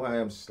oldest, he know who I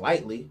am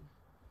slightly.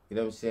 You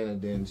know what I'm saying?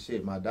 And then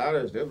shit, my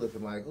daughters, they're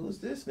looking like, who's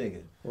this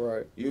nigga?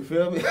 Right. You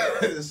feel me?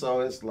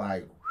 So it's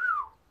like,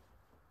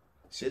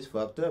 shit's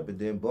fucked up. And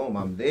then boom,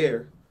 I'm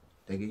there.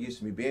 They get used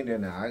to me being there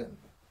now.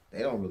 They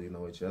don't really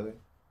know each other.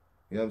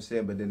 You know what I'm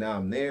saying? But then now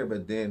I'm there,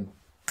 but then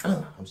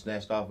I'm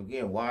snatched off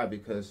again. Why?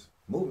 Because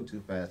moving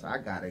too fast. I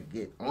gotta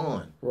get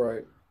on.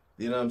 Right.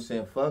 You know what I'm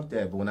saying? Fuck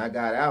that. But when I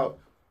got out,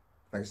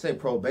 like I said,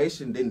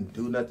 probation didn't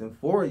do nothing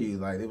for you.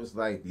 Like, it was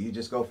like, you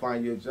just go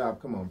find your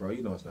job. Come on, bro.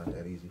 You know it's not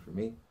that easy for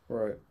me.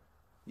 Right.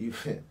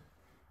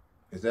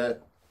 Is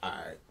that, all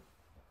right,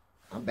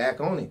 I'm back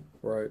on it.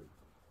 Right.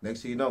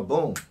 Next thing you know,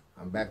 boom,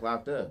 I'm back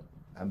locked up.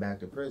 I'm back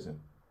to prison.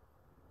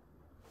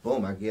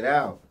 Boom, I get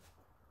out.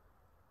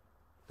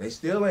 They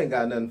still ain't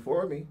got nothing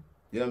for me.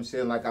 You know what I'm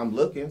saying? Like, I'm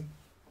looking.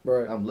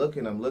 Right. I'm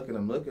looking,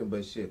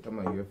 but shit, come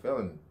on, you're a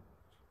felon.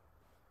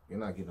 You're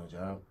not getting no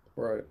job.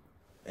 Right.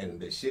 And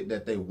the shit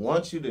that they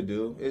want you to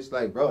do, it's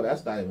like, bro,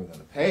 that's not even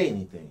gonna pay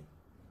anything.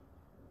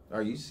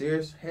 Are you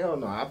serious? Hell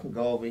no. I can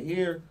go over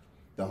here.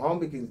 The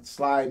homie can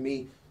slide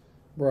me.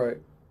 Right.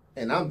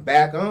 And I'm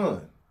back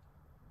on.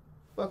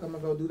 Fuck, I'm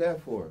gonna go do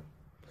that for?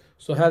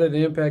 So how did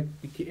it impact?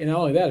 And not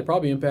only that, it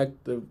probably impacted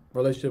the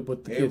relationship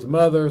with the kids'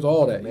 mothers,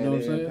 all that. Man, you know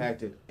what I'm saying? It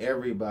impacted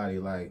everybody.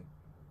 Like,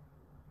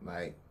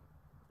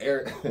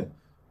 it.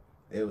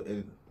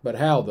 But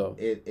how though?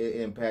 It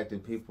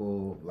impacted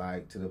people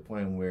like to the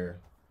point where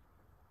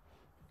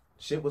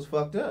shit was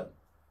fucked up.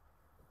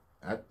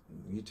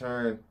 You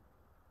turn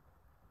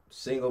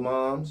single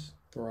moms.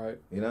 Right.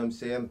 You know what I'm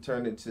saying?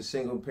 Turned into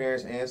single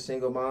parents and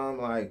single mom,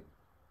 like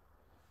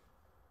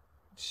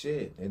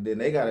shit. And then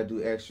they gotta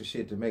do extra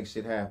shit to make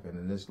shit happen.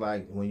 And it's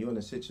like when you're in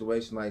a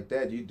situation like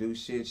that, you do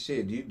shit.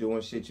 You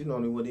doing shit you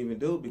normally wouldn't even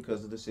do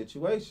because of the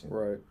situation.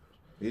 Right.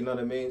 You know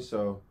what I mean?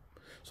 So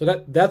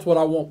that's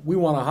what we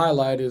want to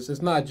highlight is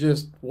it's not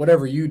just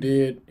whatever you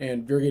did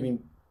and you're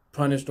getting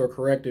punished or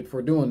corrected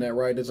for doing that,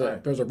 right? There's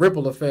a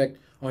ripple effect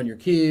on your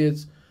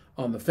kids,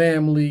 on the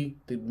family,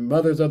 the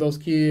mothers of those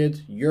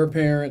kids, your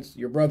parents,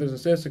 your brothers and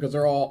sisters, because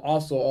they're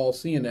all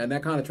seeing that. And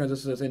that kind of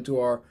transitions us into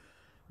our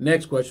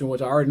next question,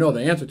 which I already know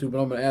the answer to, but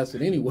I'm going to ask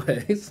it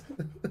anyways.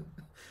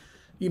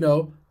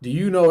 Do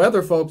you know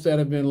other folks that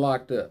have been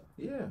locked up?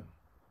 Yeah.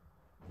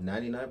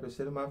 99%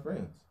 of my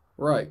friends.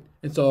 Right.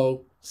 And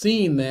so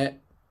seeing that,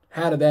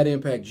 how did that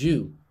impact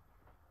you?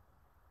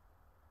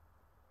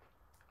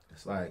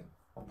 It's like,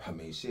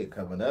 shit,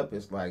 coming up,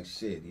 it's like,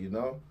 shit,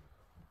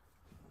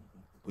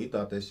 we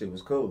thought that shit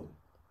was cool.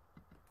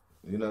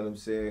 You know what I'm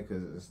saying?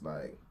 Because it's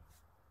like,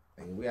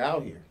 nigga, we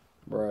out here.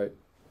 Right.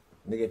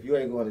 Nigga, if you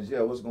ain't going to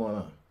jail, what's going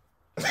on?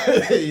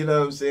 You know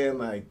what I'm saying?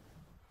 Like,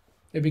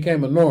 it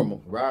became a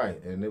normal.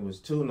 Right. And it was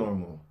too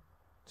normal.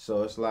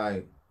 So it's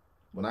like,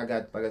 when I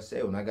got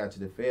to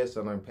the feds,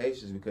 I learned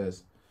patience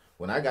because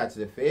when I got to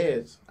the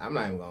feds, I'm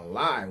not even going to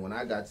lie, when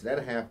I got to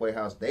that halfway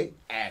house, they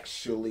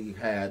actually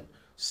had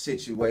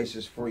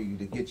situations for you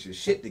to get your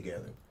shit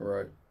together.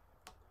 Right.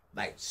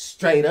 Like,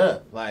 straight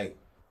up. Like,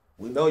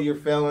 we know you're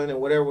felon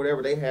and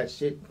whatever. They had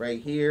shit right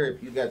here.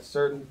 If you got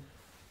certain,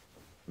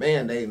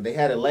 man, they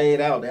had it laid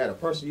out. They had a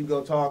person you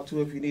go talk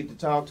to if you need to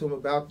talk to them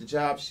about the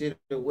job shit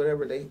or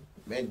whatever.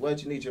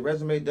 What you need your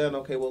resume done?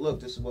 Okay, well, look,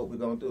 this is what we're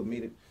going to do.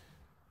 Meet it.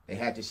 They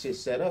had the shit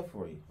set up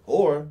for you.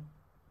 Or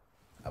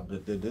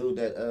the dude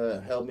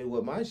that helped me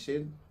with my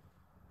shit,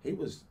 he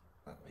was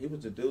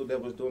the dude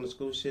that was doing the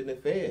school shit in the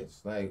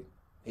feds. Like,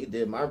 he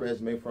did my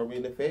resume for me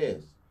in the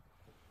feds.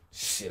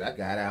 Shit, I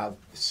got out,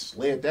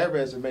 slid that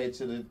resume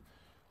to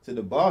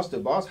the boss. The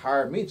boss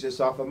hired me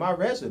just off of my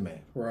resume.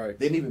 Right.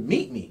 Didn't even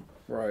meet me.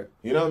 Right.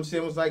 You know what I'm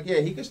saying? It was like,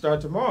 yeah, he can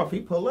start tomorrow if he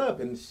pull up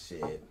and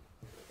shit.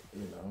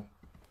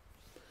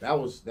 That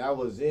was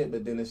it.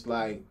 But then it's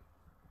like,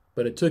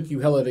 but it took you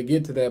hella to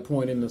get to that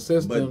point in the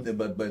system.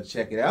 But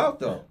check it out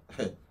though.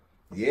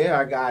 Yeah,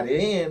 I got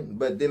in,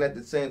 but then at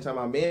the same time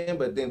I'm in,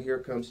 but then here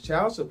comes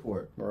child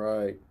support.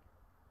 Right.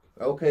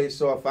 Okay,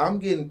 so if I'm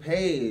getting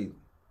paid,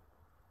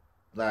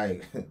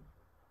 like,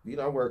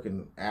 I'm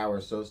working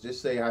hours, so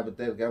just say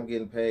hypothetically I'm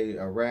getting paid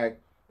a rack,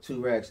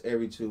 2 racks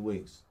every 2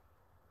 weeks.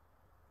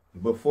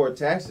 Before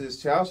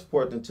taxes, child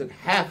support then took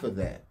half of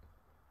that.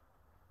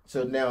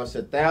 So now it's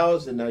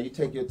 1,000. Now you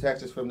take your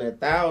taxes from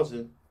that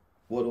 1,000.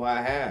 What do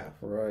I have?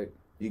 Right.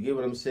 You get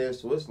what I'm saying?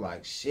 So it's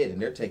like shit,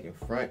 and they're taking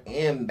front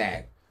and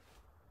back.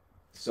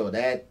 So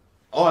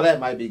all that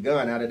might be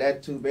gone. Out of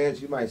that 2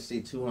 bands, you might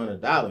see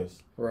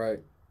 $200. Right.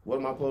 What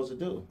am I supposed to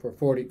do?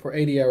 For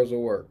 80 hours of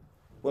work.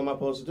 What am I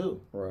supposed to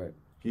do? Right.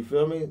 You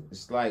feel me?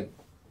 It's like,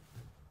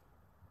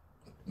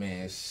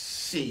 man,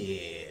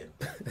 shit.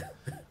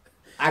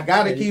 I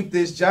gotta keep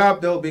this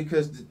job though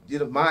because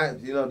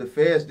the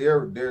feds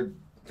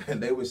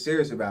they were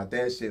serious about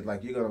that shit.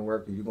 Like, you're gonna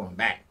work or you're going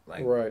back.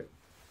 Like, right.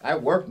 I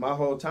worked my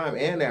whole time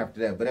and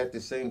after that, but at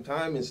the same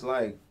time, it's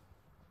like,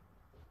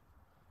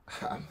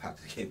 I'm about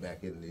to get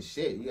back into this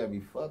shit. You gotta be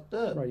fucked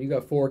up. Right, you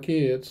got 4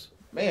 kids.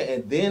 Man,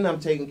 and then I'm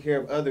taking care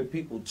of other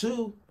people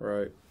too.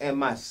 Right. And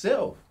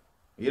myself.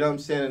 You know what I'm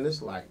saying? And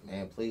it's like,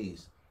 man,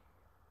 please.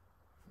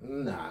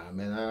 Nah,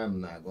 man,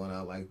 I'm not going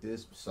out like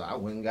this. So I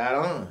went and got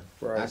on.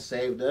 Right. I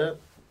saved up,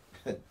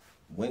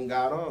 went and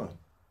got on.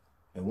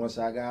 And once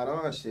I got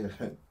on, shit,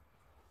 it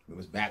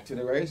was back to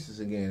the races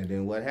again. And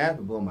then what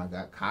happened? Boom, I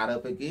got caught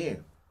up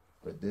again.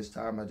 But this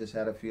time I just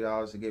had a few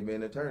dollars to get me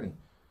an attorney.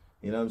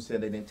 You know what I'm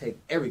saying? They didn't take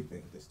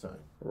everything this time.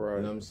 Right.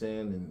 You know what I'm saying?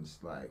 And it's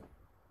like...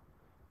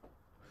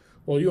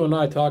 Well, you and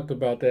I talked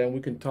about that, and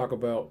we can talk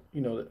about, a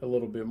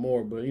little bit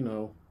more, but,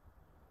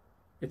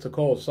 it's a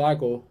cold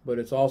cycle, but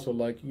it's also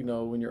like,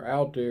 when you're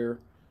out there,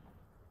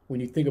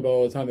 when you think about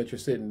all the time that you're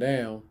sitting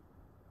down,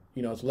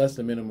 it's less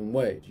than minimum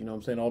wage. You know what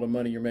I'm saying? All the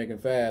money you're making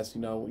fast,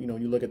 you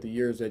look at the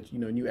years that,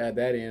 and you add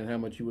that in, how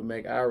much you would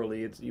make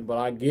hourly. But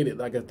I get it.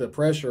 Like, it's the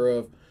pressure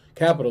of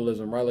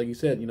capitalism, right? Like you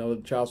said,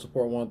 the child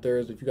support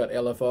 1/3. If you got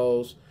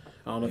LFOs,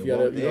 I don't know if They you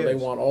want got they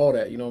theirs. want all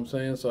that, you know what I'm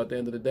saying? So at the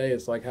end of the day,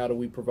 it's like, how do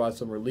we provide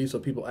some relief so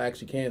people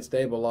actually can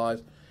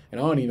stabilize? And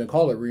I don't even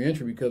call it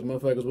reentry because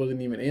motherfuckers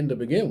wasn't even in to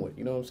begin with,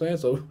 you know what I'm saying?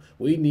 So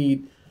we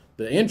need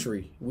the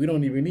entry. We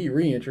don't even need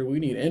reentry. We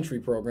need entry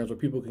programs where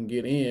people can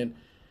get in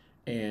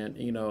and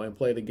and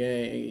play the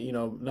game,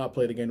 not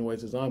play the game the way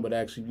it's designed, but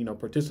actually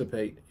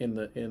participate in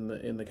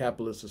the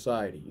capitalist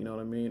society, you know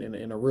what I mean,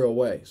 in a real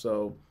way.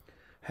 So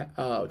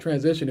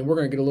transition, and we're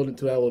going to get a little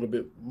into that a little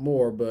bit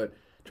more, but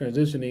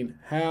transitioning,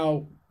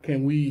 how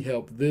can we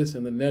help this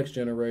and the next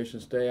generation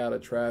stay out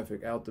of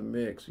traffic, out the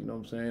mix, you know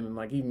what I'm saying? And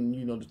like, even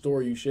the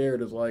story you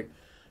shared is like,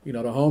 the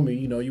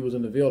homie, you was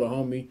in the Ville, the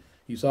homie,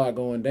 you saw it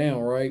going down,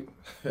 right?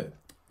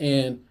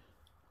 And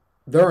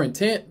their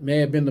intent may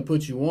have been to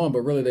put you on,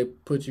 but really they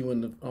put you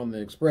on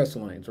the express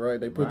lanes, right?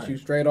 They put you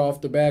straight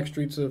off the back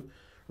streets of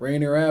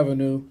Rainier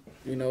Avenue,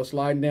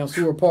 sliding down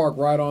Seward Park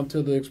right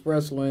onto the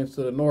express lanes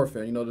to the north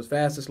end, the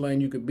fastest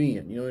lane you could be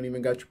in. You don't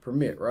even got your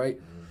permit, right?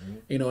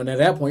 Mm-hmm. And at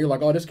that point you're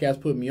like, oh, this cat's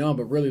put me on,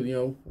 but really,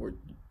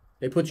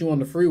 they put you on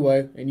the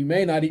freeway, and you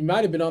might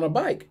have been on a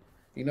bike.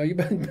 You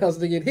about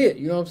to get hit.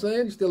 You know what I'm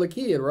saying? You're still a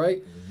kid,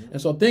 right? Mm-hmm.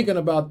 And so thinking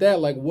about that,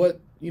 like what,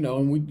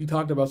 and you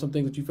talked about some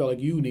things that you felt like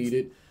you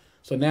needed.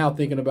 So now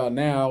thinking about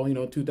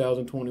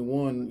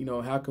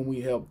 2021, how can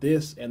we help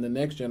this and the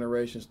next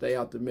generation stay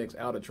out the mix,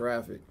 out of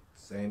traffic?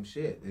 Same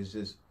shit. It's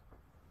just,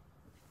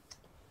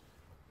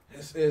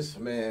 it's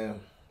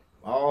man,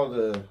 all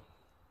the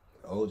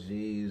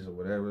OGs or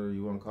whatever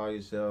you want to call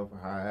yourself, or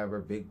however,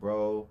 big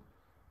bro,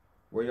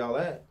 where y'all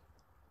at?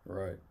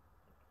 Right.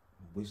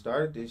 We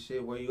started this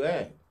shit, where you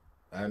at?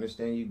 I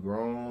understand you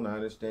grown, I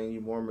understand you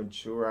more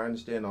mature, I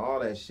understand all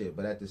that shit,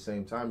 but at the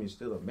same time, you're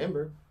still a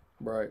member.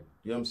 Right.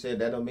 You know what I'm saying?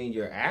 That don't mean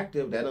you're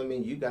active. That don't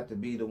mean you got to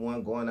be the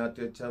one going out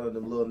there telling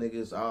them little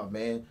niggas, oh,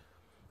 man,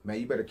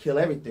 you better kill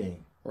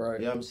everything. Right.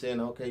 You know what I'm saying?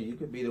 Okay, you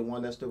could be the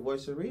one that's the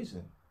voice of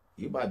reason.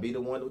 You might be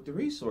the one with the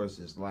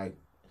resources. Like,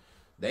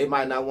 they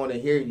might not want to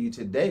hear you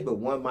today, but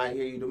one might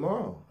hear you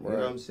tomorrow. Right. You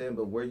know what I'm saying?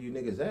 But where you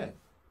niggas at?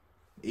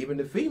 Even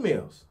the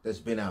females that's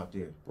been out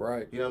there.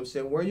 Right. You know what I'm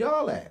saying? Where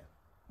y'all at?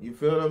 You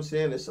feel what I'm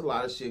saying? There's a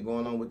lot of shit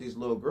going on with these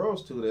little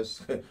girls, too,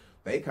 that's...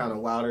 They kind of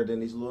wilder than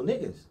these little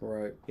niggas.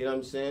 Right. You know what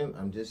I'm saying?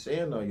 I'm just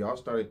saying, though, y'all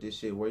started this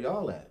shit, where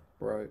y'all at?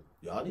 Right.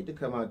 Y'all need to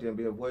come out there and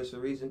be a voice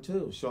of reason,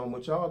 too. Show them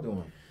what y'all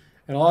doing.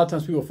 And a lot of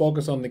times people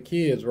focus on the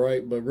kids,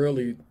 right? But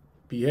really,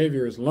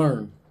 behavior is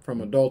learned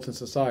from adults in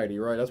society,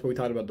 right? That's what we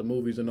talked about, the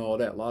movies and all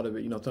that. A lot of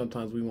it,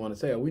 sometimes we want to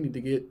say, oh, we need to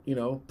get,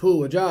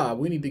 Pooh a job.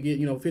 We need to get,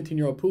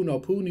 15-year-old Pooh. No,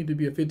 Pooh need to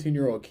be a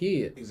 15-year-old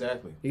kid.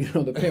 Exactly.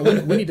 The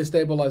parent, we need to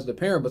stabilize the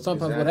parent. But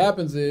sometimes exactly. What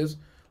happens is,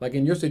 like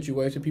in your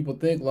situation, people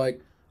think like,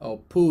 oh,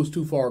 Pooh's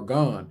too far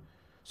gone,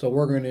 so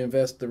we're going to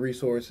invest the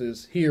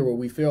resources here where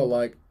we feel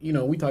like,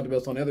 we talked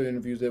about some other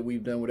interviews that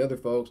we've done with other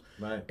folks,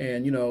 right?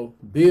 And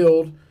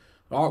build.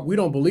 We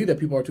don't believe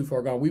that people are too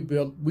far gone. We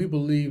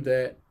believe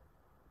that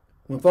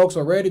when folks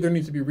are ready, there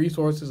needs to be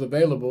resources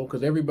available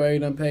because everybody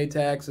done paid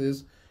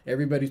taxes,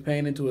 everybody's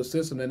paying into a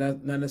system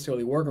that's not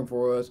necessarily working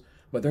for us,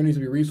 but there needs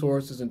to be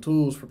resources and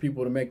tools for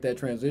people to make that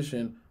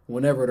transition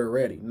whenever they're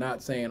ready,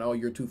 not saying, oh,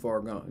 you're too far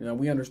gone.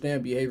 We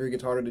understand behavior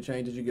gets harder to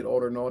change as you get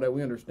older and all that.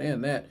 We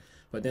understand that.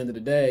 But at the end of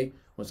the day,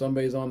 when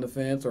somebody's on the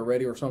fence or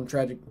ready or some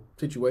tragic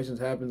situations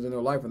happens in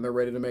their life and they're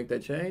ready to make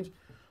that change,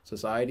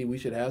 society, we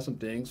should have some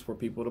things for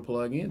people to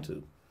plug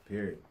into.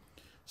 Period.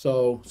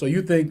 So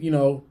you think,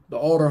 the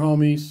older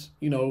homies,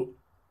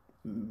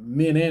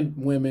 men and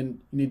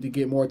women need to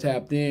get more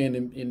tapped in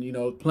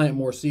and plant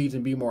more seeds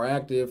and be more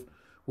active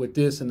with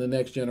this and the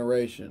next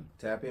generation.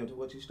 Tap into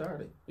what you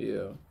started.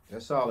 Yeah.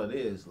 That's all it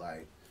is.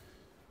 Like,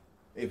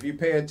 if you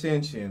pay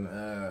attention,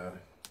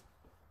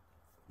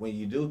 when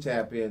you do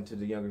tap into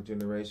the younger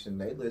generation,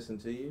 they listen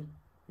to you.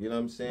 You know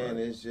what I'm saying?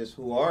 Right. It's just,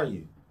 who are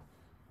you?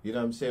 You know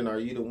what I'm saying? Are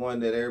you the one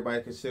that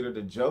everybody considered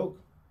a joke?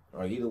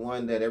 Are you the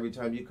one that every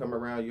time you come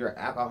around, you're an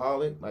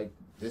alcoholic? Like,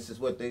 this is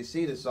what they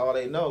see. This is all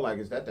they know. Like,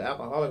 is that the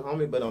alcoholic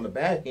homie? But on the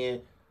back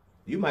end,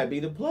 you might be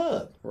the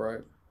plug.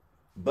 Right.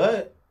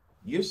 But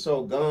you're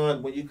so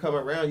gone when you come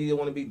around, you don't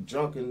want to be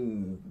drunk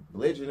and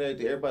belligerent.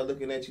 Everybody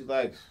looking at you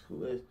like,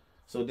 who is?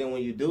 So then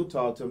when you do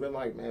talk to them, they're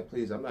like, man,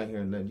 please, I'm not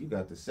hearing nothing you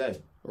got to say.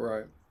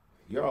 Right.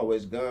 You're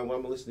always gone. What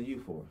am I listening to you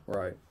for?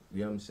 Right.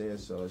 You know what I'm saying?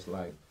 So it's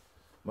like,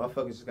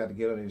 motherfuckers just got to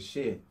get on this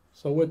shit.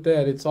 So with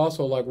that, it's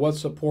also like, what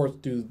supports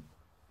do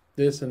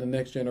this and the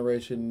next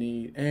generation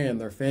need and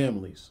their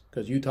families?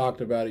 Because you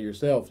talked about it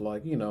yourself.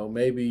 Like,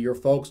 maybe your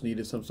folks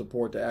needed some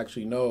support to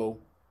actually know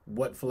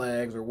what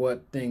flags or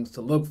what things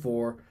to look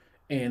for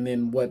and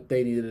then what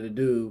they needed to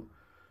do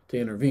to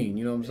intervene.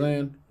 You know what I'm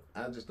saying?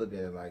 I just look at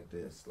it like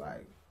this.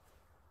 Like,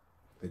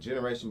 the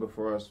generation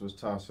before us was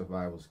taught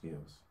survival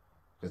skills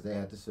because they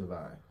had to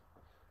survive.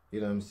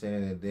 You know what I'm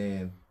saying? And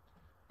then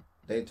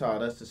they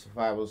taught us the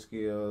survival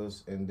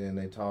skills, and then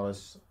they taught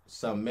us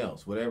something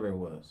else, whatever it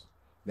was.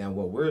 Now,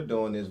 what we're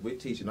doing is we're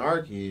teaching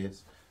our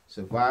kids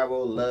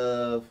survival,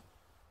 love,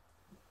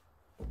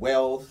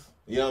 wealth,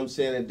 you know what I'm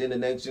saying? And then the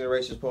next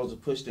generation is supposed to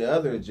push the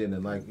other agenda,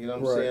 like, you know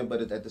what I'm saying?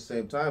 But at the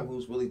same time,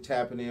 who's really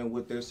tapping in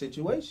with their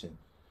situation?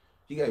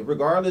 You got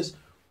regardless.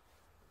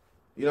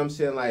 You know what I'm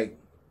saying? Like,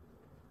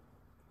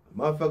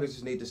 motherfuckers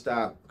just need to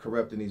stop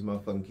corrupting these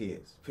motherfucking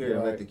kids. Period.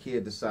 Right. Let the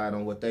kid decide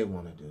on what they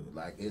want to do.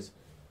 Like,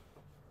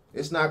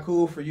 it's not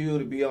cool for you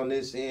to be on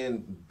this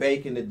end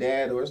baking the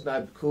dad, or it's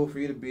not cool for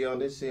you to be on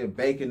this end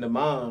baking the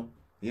mom.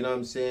 You know what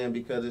I'm saying?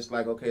 Because it's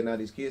like, okay, now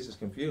these kids is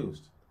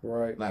confused.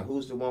 Right. Like,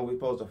 who's the one we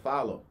supposed to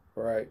follow?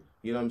 Right.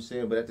 You know what I'm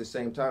saying? But at the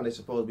same time, they're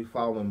supposed to be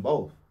following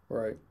both.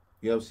 Right.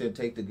 You know what I'm saying?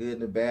 Take the good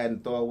and the bad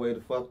and throw away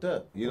the fucked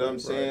up. You know what I'm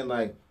saying?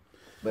 Like,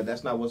 but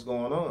that's not what's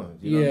going on.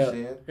 You know what I'm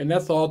saying? And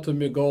that's the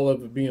ultimate goal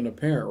of being a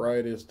parent,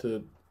 right? Is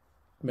to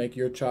make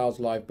your child's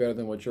life better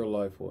than what your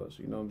life was.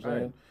 You know what I'm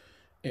saying? Right.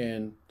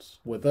 And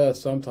with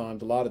us,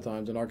 sometimes, a lot of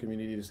times in our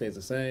community, it stays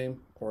the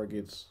same or it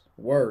gets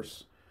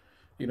worse.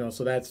 You know,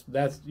 so that's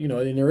you know,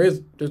 and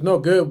there's no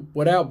good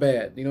without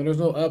bad. You know, there's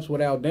no ups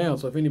without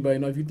downs. So if anybody, you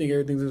know, if you think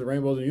everything's just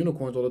rainbows and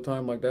unicorns all the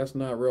time, like that's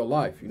not real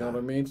life. You know what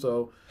I mean?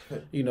 So,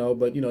 you know,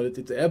 but you know,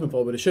 it's an ebb and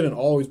flow, but it shouldn't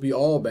always be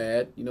all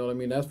bad. You know what I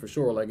mean? That's for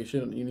sure. Like it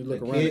shouldn't. You need to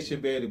look around. A kid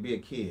should be able to be a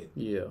kid.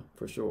 Yeah,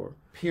 for sure.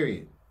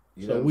 Period.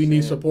 You know So what we I'm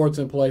need saying? supports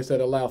in place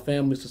that allow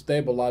families to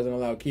stabilize and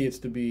allow kids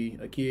to be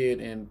a kid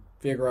and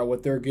figure out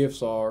what their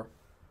gifts are.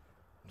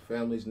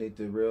 Families need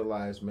to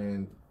realize,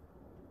 man.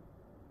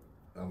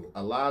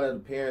 A lot of the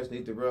parents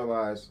need to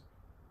realize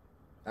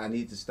I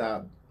need to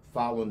stop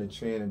following the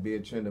trend and be a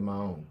trend of my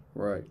own.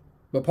 Right.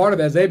 But part of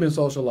that is they've been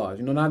socialized.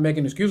 You know, not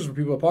making excuses for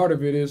people. Part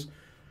of it is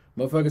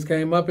motherfuckers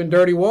came up in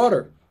dirty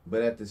water.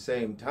 But at the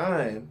same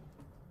time,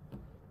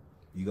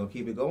 you gonna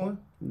keep it going?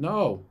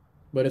 No.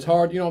 But it's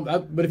hard, you know.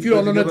 But if you But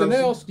don't know you get what nothing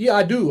I'm else, yeah,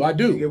 I do.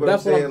 You get what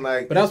that's I'm what saying?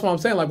 Like, but that's what I'm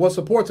saying. Like, what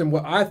supports and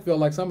what I feel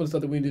like some of the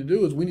stuff that we need to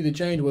do is we need to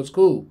change what's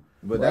cool.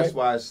 But right? that's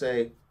why I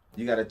say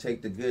you got to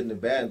take the good and the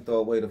bad and throw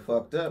away the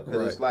fucked up.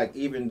 Because it's like,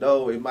 even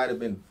though it might have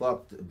been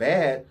fucked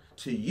bad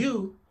to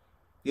you,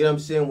 you know what I'm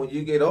saying? When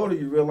you get older,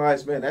 you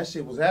realize, man, that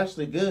shit was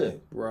actually good.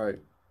 Right.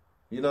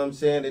 You know what I'm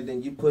saying? And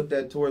then you put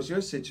that towards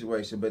your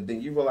situation. But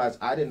then you realize,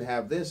 I didn't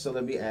have this, so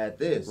let me add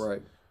this.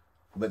 Right.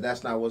 But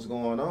that's not what's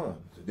going on.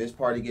 So this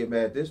party get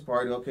mad at this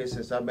party. Okay,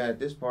 since I'm mad at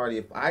this party,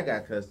 if I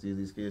got custody of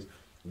these kids,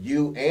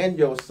 you and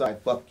your side,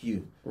 fuck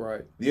you.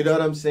 Right. You know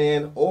what I'm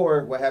saying?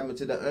 Or what happened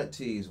to the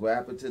aunties? What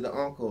happened to the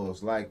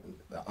uncles? Like,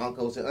 the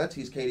uncles and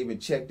aunties can't even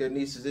check their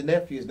nieces and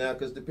nephews now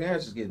because the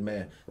parents is getting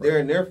mad. Right. They're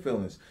in their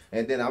feelings.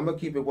 And then I'm going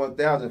to keep it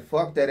 1,000.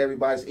 Fuck that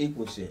everybody's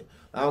equal shit.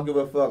 I don't give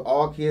a fuck.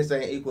 All kids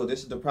ain't equal.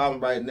 This is the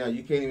problem right now.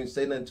 You can't even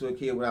say nothing to a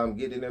kid without them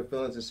getting in their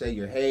feelings and say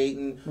you're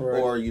hating,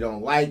 or you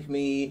don't like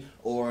me,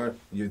 or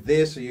you're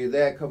this or you're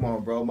that. Come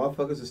on, bro.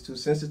 Motherfuckers is too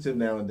sensitive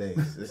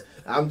nowadays.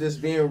 I'm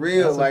just being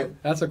real.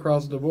 That's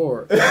across the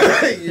board.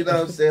 You know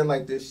what I'm saying?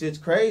 Like, this shit's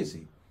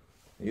crazy.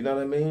 You know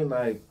what I mean?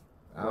 Like,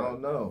 I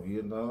don't know,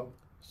 you know?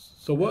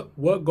 So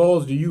what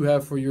goals do you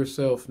have for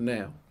yourself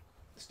now?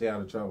 Stay out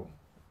of trouble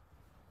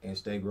and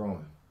stay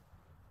growing.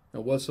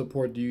 And what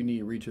support do you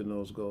need reaching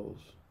those goals?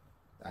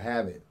 I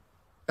have it.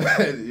 You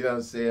know what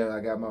I'm saying?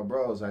 I got my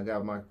bros. I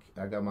got my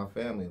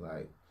family.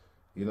 Like,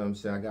 you know what I'm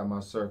saying? I got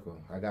my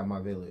circle. I got my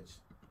village.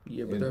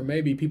 Yeah, but there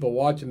may be people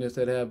watching this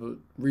that have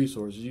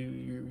resources.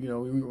 You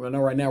know, I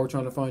know right now we're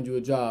trying to find you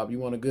a job. You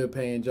want a good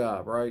paying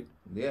job, right?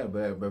 Yeah,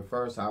 but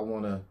first I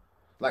want to,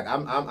 like,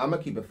 I'm gonna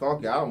keep it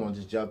funky. I don't want to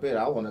just jump in.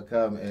 I want to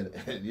come and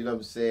you know what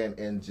I'm saying,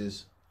 and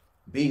just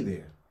be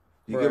there.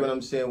 You get what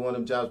I'm saying? One of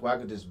them jobs where I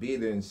could just be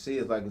there and see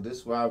it. Like, this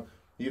is why,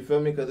 you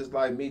feel me? Because it's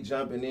like me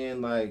jumping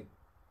in, like,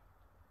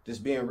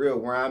 just being real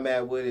where I'm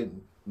at with it.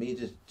 Me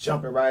just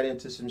jumping right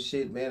into some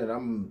shit, man, and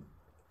I'm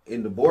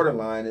in the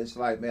borderline. It's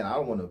like, man, I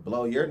don't want to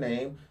blow your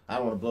name. I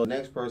don't want to blow the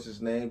next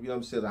person's name. You know what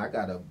I'm saying? I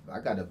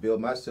gotta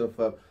build myself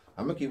up.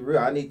 I'm gonna keep it real.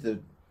 I need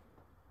to,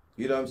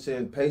 you know what I'm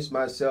saying, pace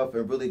myself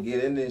and really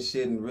get in this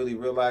shit and really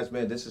realize,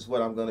 man, this is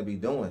what I'm gonna be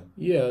doing.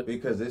 Yeah.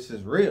 Because this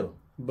is real.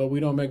 But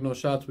we don't make no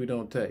shots we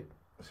don't take.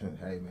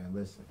 Hey, man,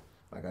 listen.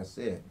 Like I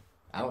said,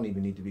 I don't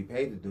even need to be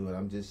paid to do it.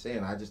 I'm just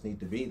saying, I just need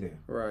to be there.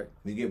 Right.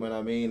 You get what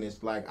I mean?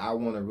 It's like, I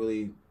want to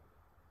really,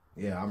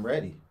 I'm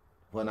ready.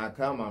 When I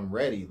come, I'm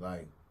ready.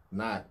 Like,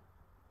 not,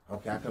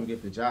 okay, I come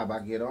get the job, I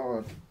get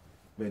on.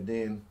 But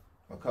then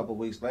a couple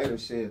weeks later,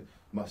 shit,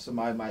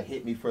 somebody might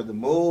hit me for the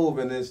move,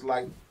 and it's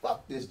like,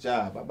 fuck this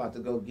job. I'm about to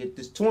go get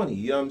this 20.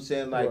 You know what I'm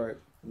saying? Like,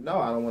 no,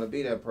 I don't want to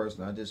be that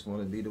person. I just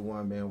want to be the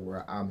one, man,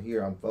 where I'm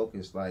here, I'm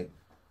focused, like,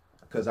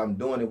 because I'm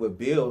doing it with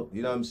Bill,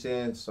 you know what I'm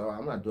saying? So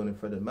I'm not doing it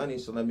for the money,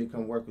 so let me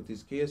come work with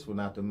these kids for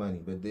not the money.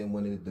 But then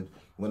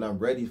when I'm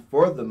ready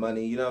for the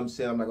money, you know what I'm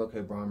saying? I'm like, okay,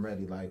 bro, I'm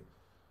ready. Like,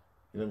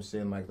 you know what I'm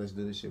saying? Like, let's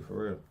do this shit for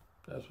real.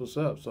 That's what's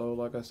up. So,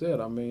 like I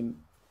said, I mean,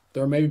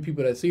 there may be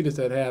people that see this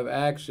that have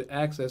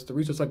access to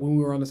research. Like when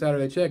we were on the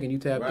Saturday Check and you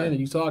tapped in and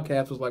you saw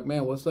Caps, was like,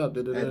 man, what's up?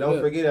 And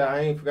don't forget, I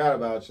ain't forgot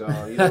about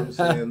y'all. You know what I'm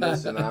saying?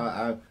 Listen,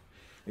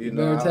 you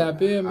know,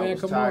 tap in, man. I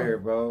was Come tired,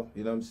 on, bro.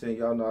 You know what I'm saying?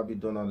 Y'all know I be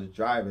doing all this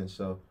driving,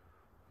 so.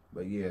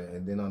 But yeah,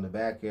 and then on the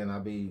back end, I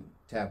be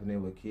tapping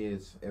in with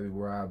kids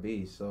everywhere I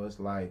be. So it's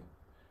like,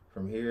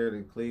 from here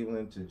to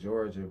Cleveland to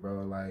Georgia,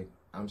 bro, like,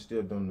 I'm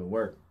still doing the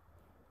work.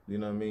 You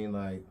know what I mean?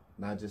 Like,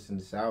 not just in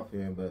the South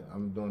end, but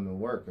I'm doing the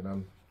work. And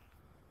I'm,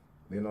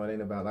 You know, it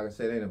ain't about, like I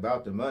said, it ain't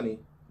about the money.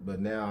 But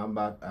now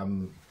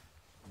I'm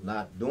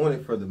not doing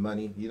it for the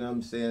money. You know what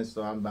I'm saying?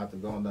 So I'm about to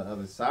go on the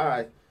other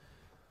side.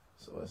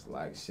 So it's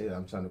like shit.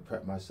 I'm trying to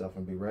prep myself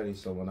and be ready.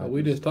 So when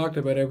we just talked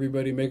about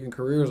everybody making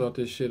careers off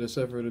this shit,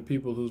 except for the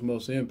people who's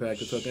most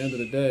impacted. So at the end of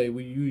the day,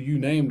 you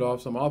named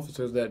off some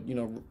officers that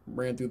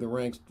ran through the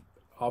ranks,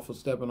 off of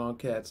stepping on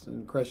cats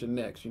and crushing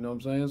necks. You know what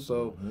I'm saying?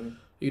 So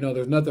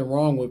there's nothing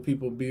wrong with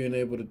people being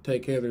able to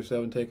take care of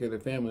themselves and take care of their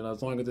family. And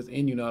as long as it's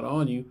in you, not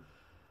on you,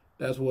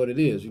 that's what it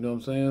is. You know what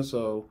I'm saying?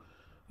 So.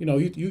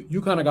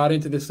 You kind of got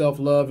into this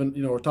self-love, and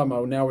we're talking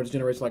about now we're this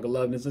generation like a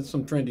love, and it's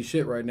some trendy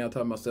shit right now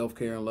talking about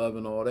self-care and love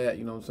and all that.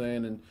 You know what I'm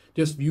saying? And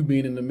just you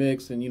being in the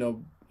mix and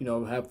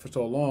have for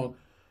so long,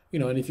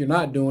 and if you're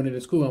not doing it,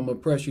 it's cool. I'm gonna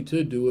press you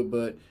to do it,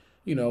 but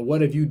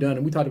what have you done?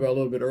 And we talked about a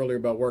little bit earlier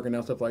about working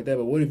out, stuff like that.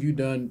 But what have you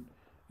done?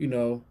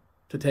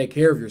 To take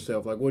care of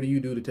yourself. Like, what do you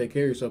do to take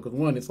care of yourself? Because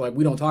one, it's like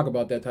we don't talk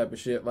about that type of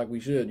shit like we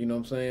should. You know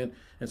what I'm saying?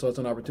 And so it's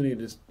an opportunity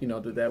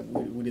to that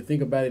when you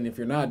think about it, and if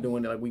you're not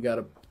doing it, like we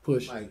gotta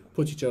push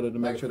each other to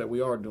make sure that we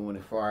are doing it.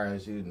 As far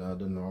as the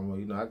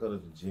normal, I go to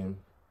the gym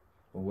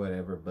or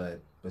whatever.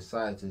 But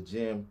besides the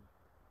gym,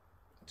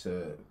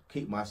 to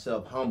keep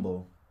myself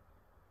humble,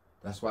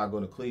 that's why I go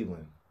to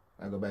Cleveland.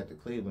 I go back to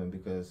Cleveland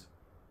because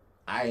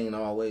I ain't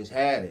always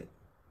had it.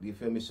 You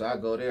feel me? So I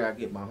go there, I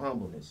get my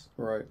humbleness.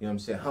 Right. You know what I'm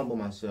saying? Humble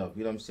myself.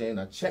 You know what I'm saying?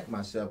 I check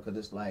myself because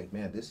it's like,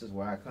 man, this is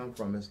where I come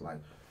from. It's like,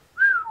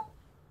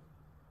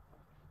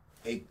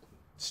 a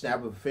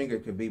snap of a finger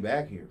could be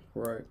back here.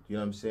 Right. You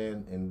know what I'm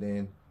saying? And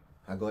then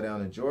I go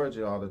down to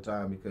Georgia all the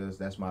time because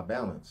that's my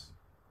balance.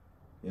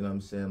 You know what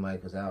I'm saying?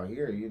 Like, because out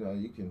here, you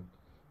can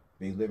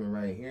be living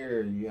right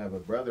here. You have a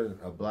brother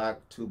a block,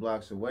 2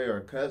 blocks away, or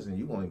a cousin.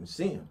 You won't even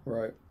see him.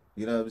 Right.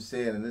 You know what I'm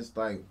saying? And it's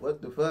like,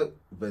 what the fuck?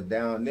 But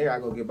down there, I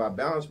go get my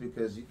balance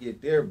because you get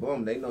there,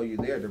 boom, they know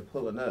you're there. They're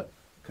pulling up.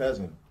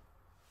 Cousin,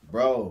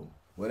 bro,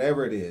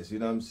 whatever it is. You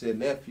know what I'm saying?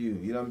 Nephew.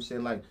 You know what I'm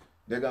saying? Like,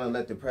 they're going to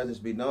let the presence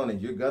be known,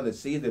 and you're going to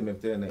see them if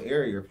they're in the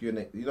area. If you're in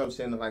the, you know what I'm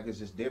saying? Like, it's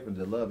just different.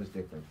 The love is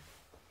different.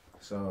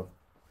 So...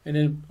 And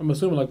then I'm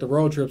assuming like the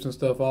road trips and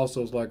stuff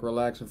also is like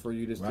relaxing for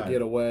you just to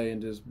get away and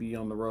just be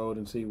on the road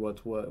and see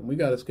what's what. And we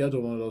got to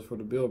schedule one of those for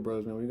the Bill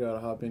Bros, man. We got to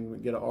hop in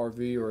and get an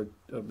RV or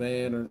a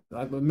van.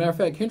 Or matter of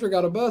fact, Kendrick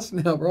got a bus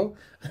now, bro.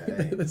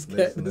 Hey, let's do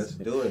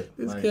it.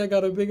 This cat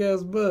got a big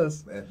ass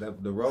bus.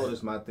 The road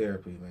is my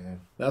therapy, man.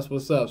 That's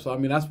what's up. So I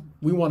mean,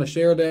 we want to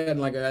share that,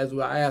 and like as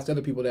I asked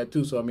other people that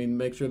too. So I mean,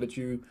 make sure that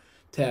you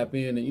tap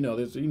in, and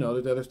there's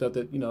other stuff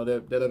that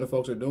that other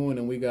folks are doing,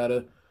 and we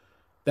gotta.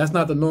 That's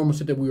not the normal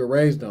shit that we were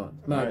raised on.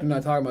 We're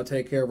not talking about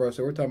take care of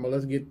ourselves. We're talking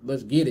about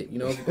let's get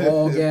it.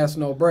 All gas,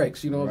 no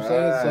brakes. You know what I'm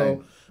saying?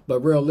 So,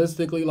 but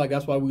realistically, like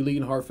that's why we lead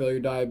in heart failure,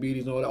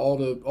 diabetes, and all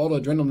the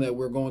adrenaline that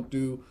we're going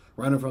through,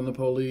 running from the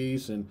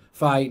police and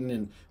fighting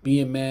and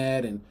being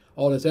mad and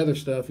all this other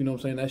stuff. You know what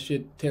I'm saying? That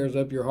shit tears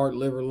up your heart,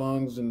 liver,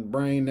 lungs, and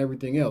brain, and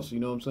everything else. You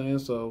know what I'm saying?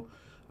 So,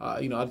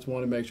 I just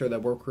want to make sure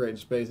that we're creating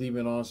space,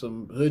 even on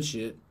some hood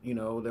shit.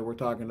 That we're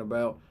talking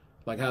about.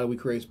 Like, how do we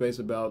create space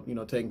about,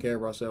 taking care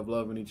of ourselves,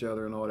 loving each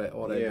other, and all that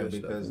good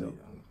stuff. Yeah, because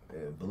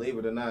believe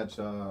it or not,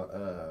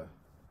 y'all,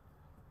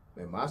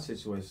 man, my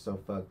situation's so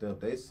fucked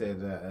up. They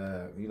said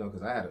that,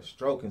 because I had a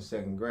stroke in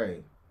 2nd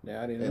grade.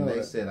 Yeah, I didn't know And that.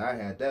 they said I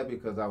had that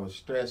because I was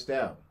stressed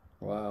out.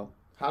 Wow.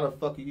 How the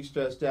fuck are you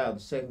stressed out in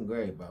 2nd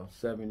grade, bro?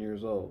 7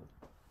 years old.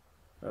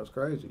 That's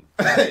crazy.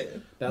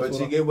 But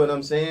you get what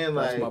I'm saying?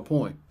 That's like, my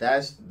point.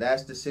 That's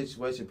the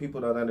situation.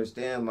 People don't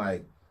understand,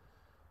 like,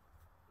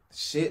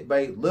 shit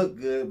may look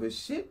good, but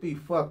shit be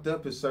fucked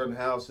up in certain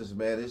houses,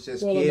 man. It's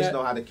just kids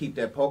know how to keep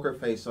that poker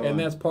face on. And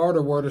that's part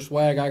of where the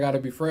swag, I got to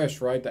be fresh,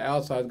 right? The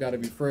outside's got to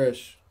be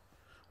fresh,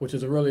 which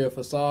is really a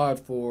facade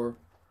for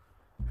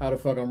how the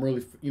fuck I'm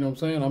really, you know what I'm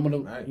saying? I'm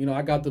going to,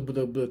 I got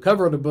the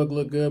cover of the book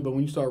look good, but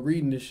when you start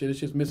reading this shit, it's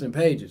just missing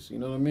pages, you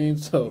know what I mean?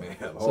 So,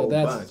 man,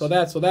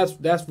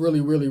 that's really,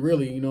 really,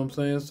 really, you know what I'm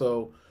saying?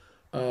 So,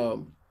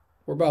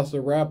 we're about to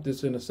wrap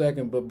this in a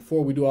second, but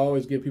before we do, I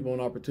always give people an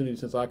opportunity,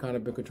 since I kind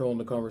of been controlling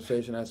the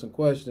conversation, asking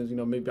questions.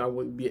 Maybe I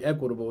would be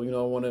equitable.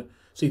 I want to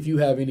see if you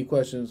have any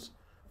questions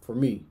for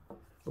me.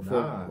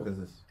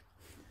 Because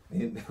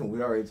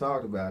we already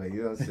talked about it.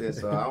 You know what I'm saying?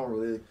 So I don't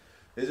really.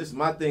 It's just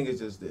my thing is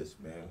just this,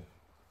 man.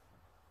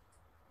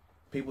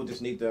 People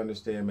just need to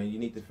understand, man. You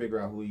need to figure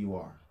out who you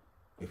are.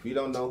 If you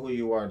don't know who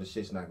you are, the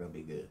shit's not gonna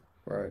be good.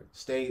 Right.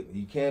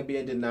 You can't be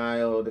in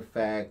denial of the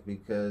fact,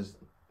 because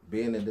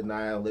being in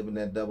denial, living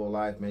that double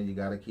life, man, you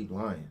gotta keep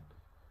lying.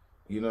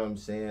 You know what I'm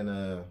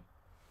saying?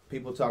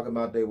 People talking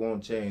about they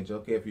won't change.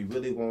 Okay, if you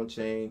really won't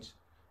change,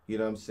 you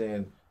know what I'm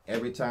saying?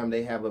 Every time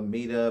they have a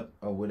meetup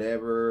or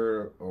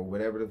whatever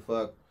the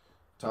fuck,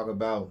 talk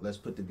about let's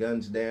put the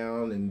guns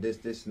down and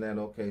this and that.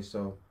 Okay,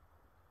 so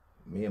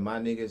me and my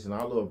niggas and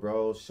our little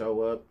bros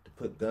show up to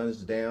put guns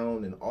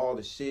down and all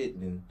the shit,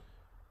 and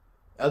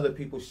other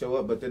people show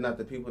up, but they're not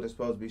the people that's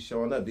supposed to be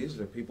showing up. These are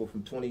the people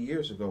from 20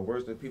 years ago.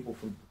 Where's the people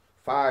from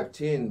 5,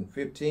 10,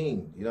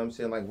 15? You know what I'm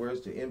saying? Like,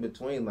 where's the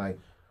in-between? Like,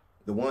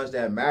 the ones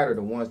that matter,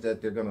 the ones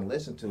that they're gonna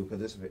listen to.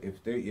 Because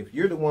if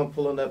you're the one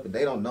pulling up and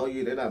they don't know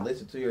you, they're not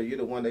listening to you, or you're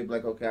the one they be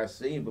like, okay, I've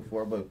seen you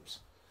before, but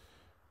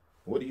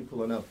what are you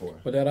pulling up for?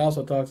 But that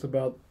also talks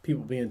about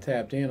people being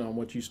tapped in on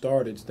what you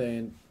started,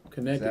 staying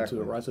connected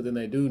to it, right? So then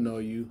they do know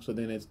you. So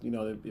then it's,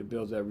 it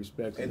builds that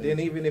respect. And then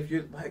even if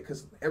you're like,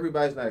 because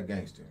everybody's not a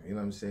gangster, you know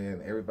what I'm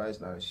saying?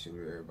 Everybody's not a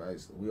shooter.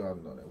 We all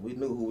know that. We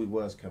knew who we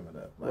was coming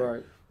up, like,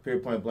 right?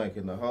 Period, point blank.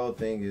 And the whole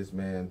thing is,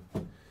 man,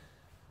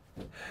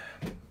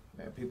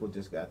 people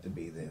just got to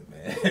be them,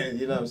 man.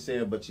 You know what I'm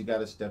saying? But you got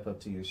to step up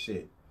to your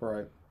shit,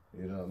 right?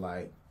 You know,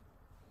 like,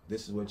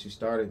 this is what you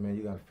started, man.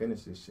 You got to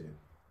finish this shit.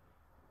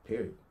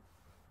 Period.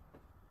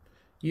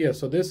 Yeah.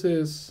 So this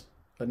is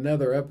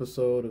another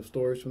episode of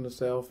Stories from the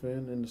South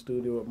End in the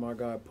studio with my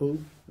guy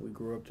Pooh. We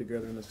grew up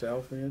together in the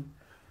South End.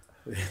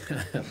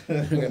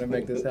 We're gonna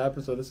make this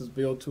happen. So this is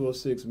Bill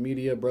 206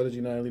 Media, Brothers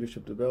United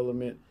Leadership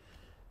Development.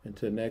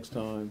 Until next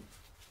time,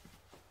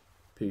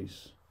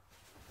 peace.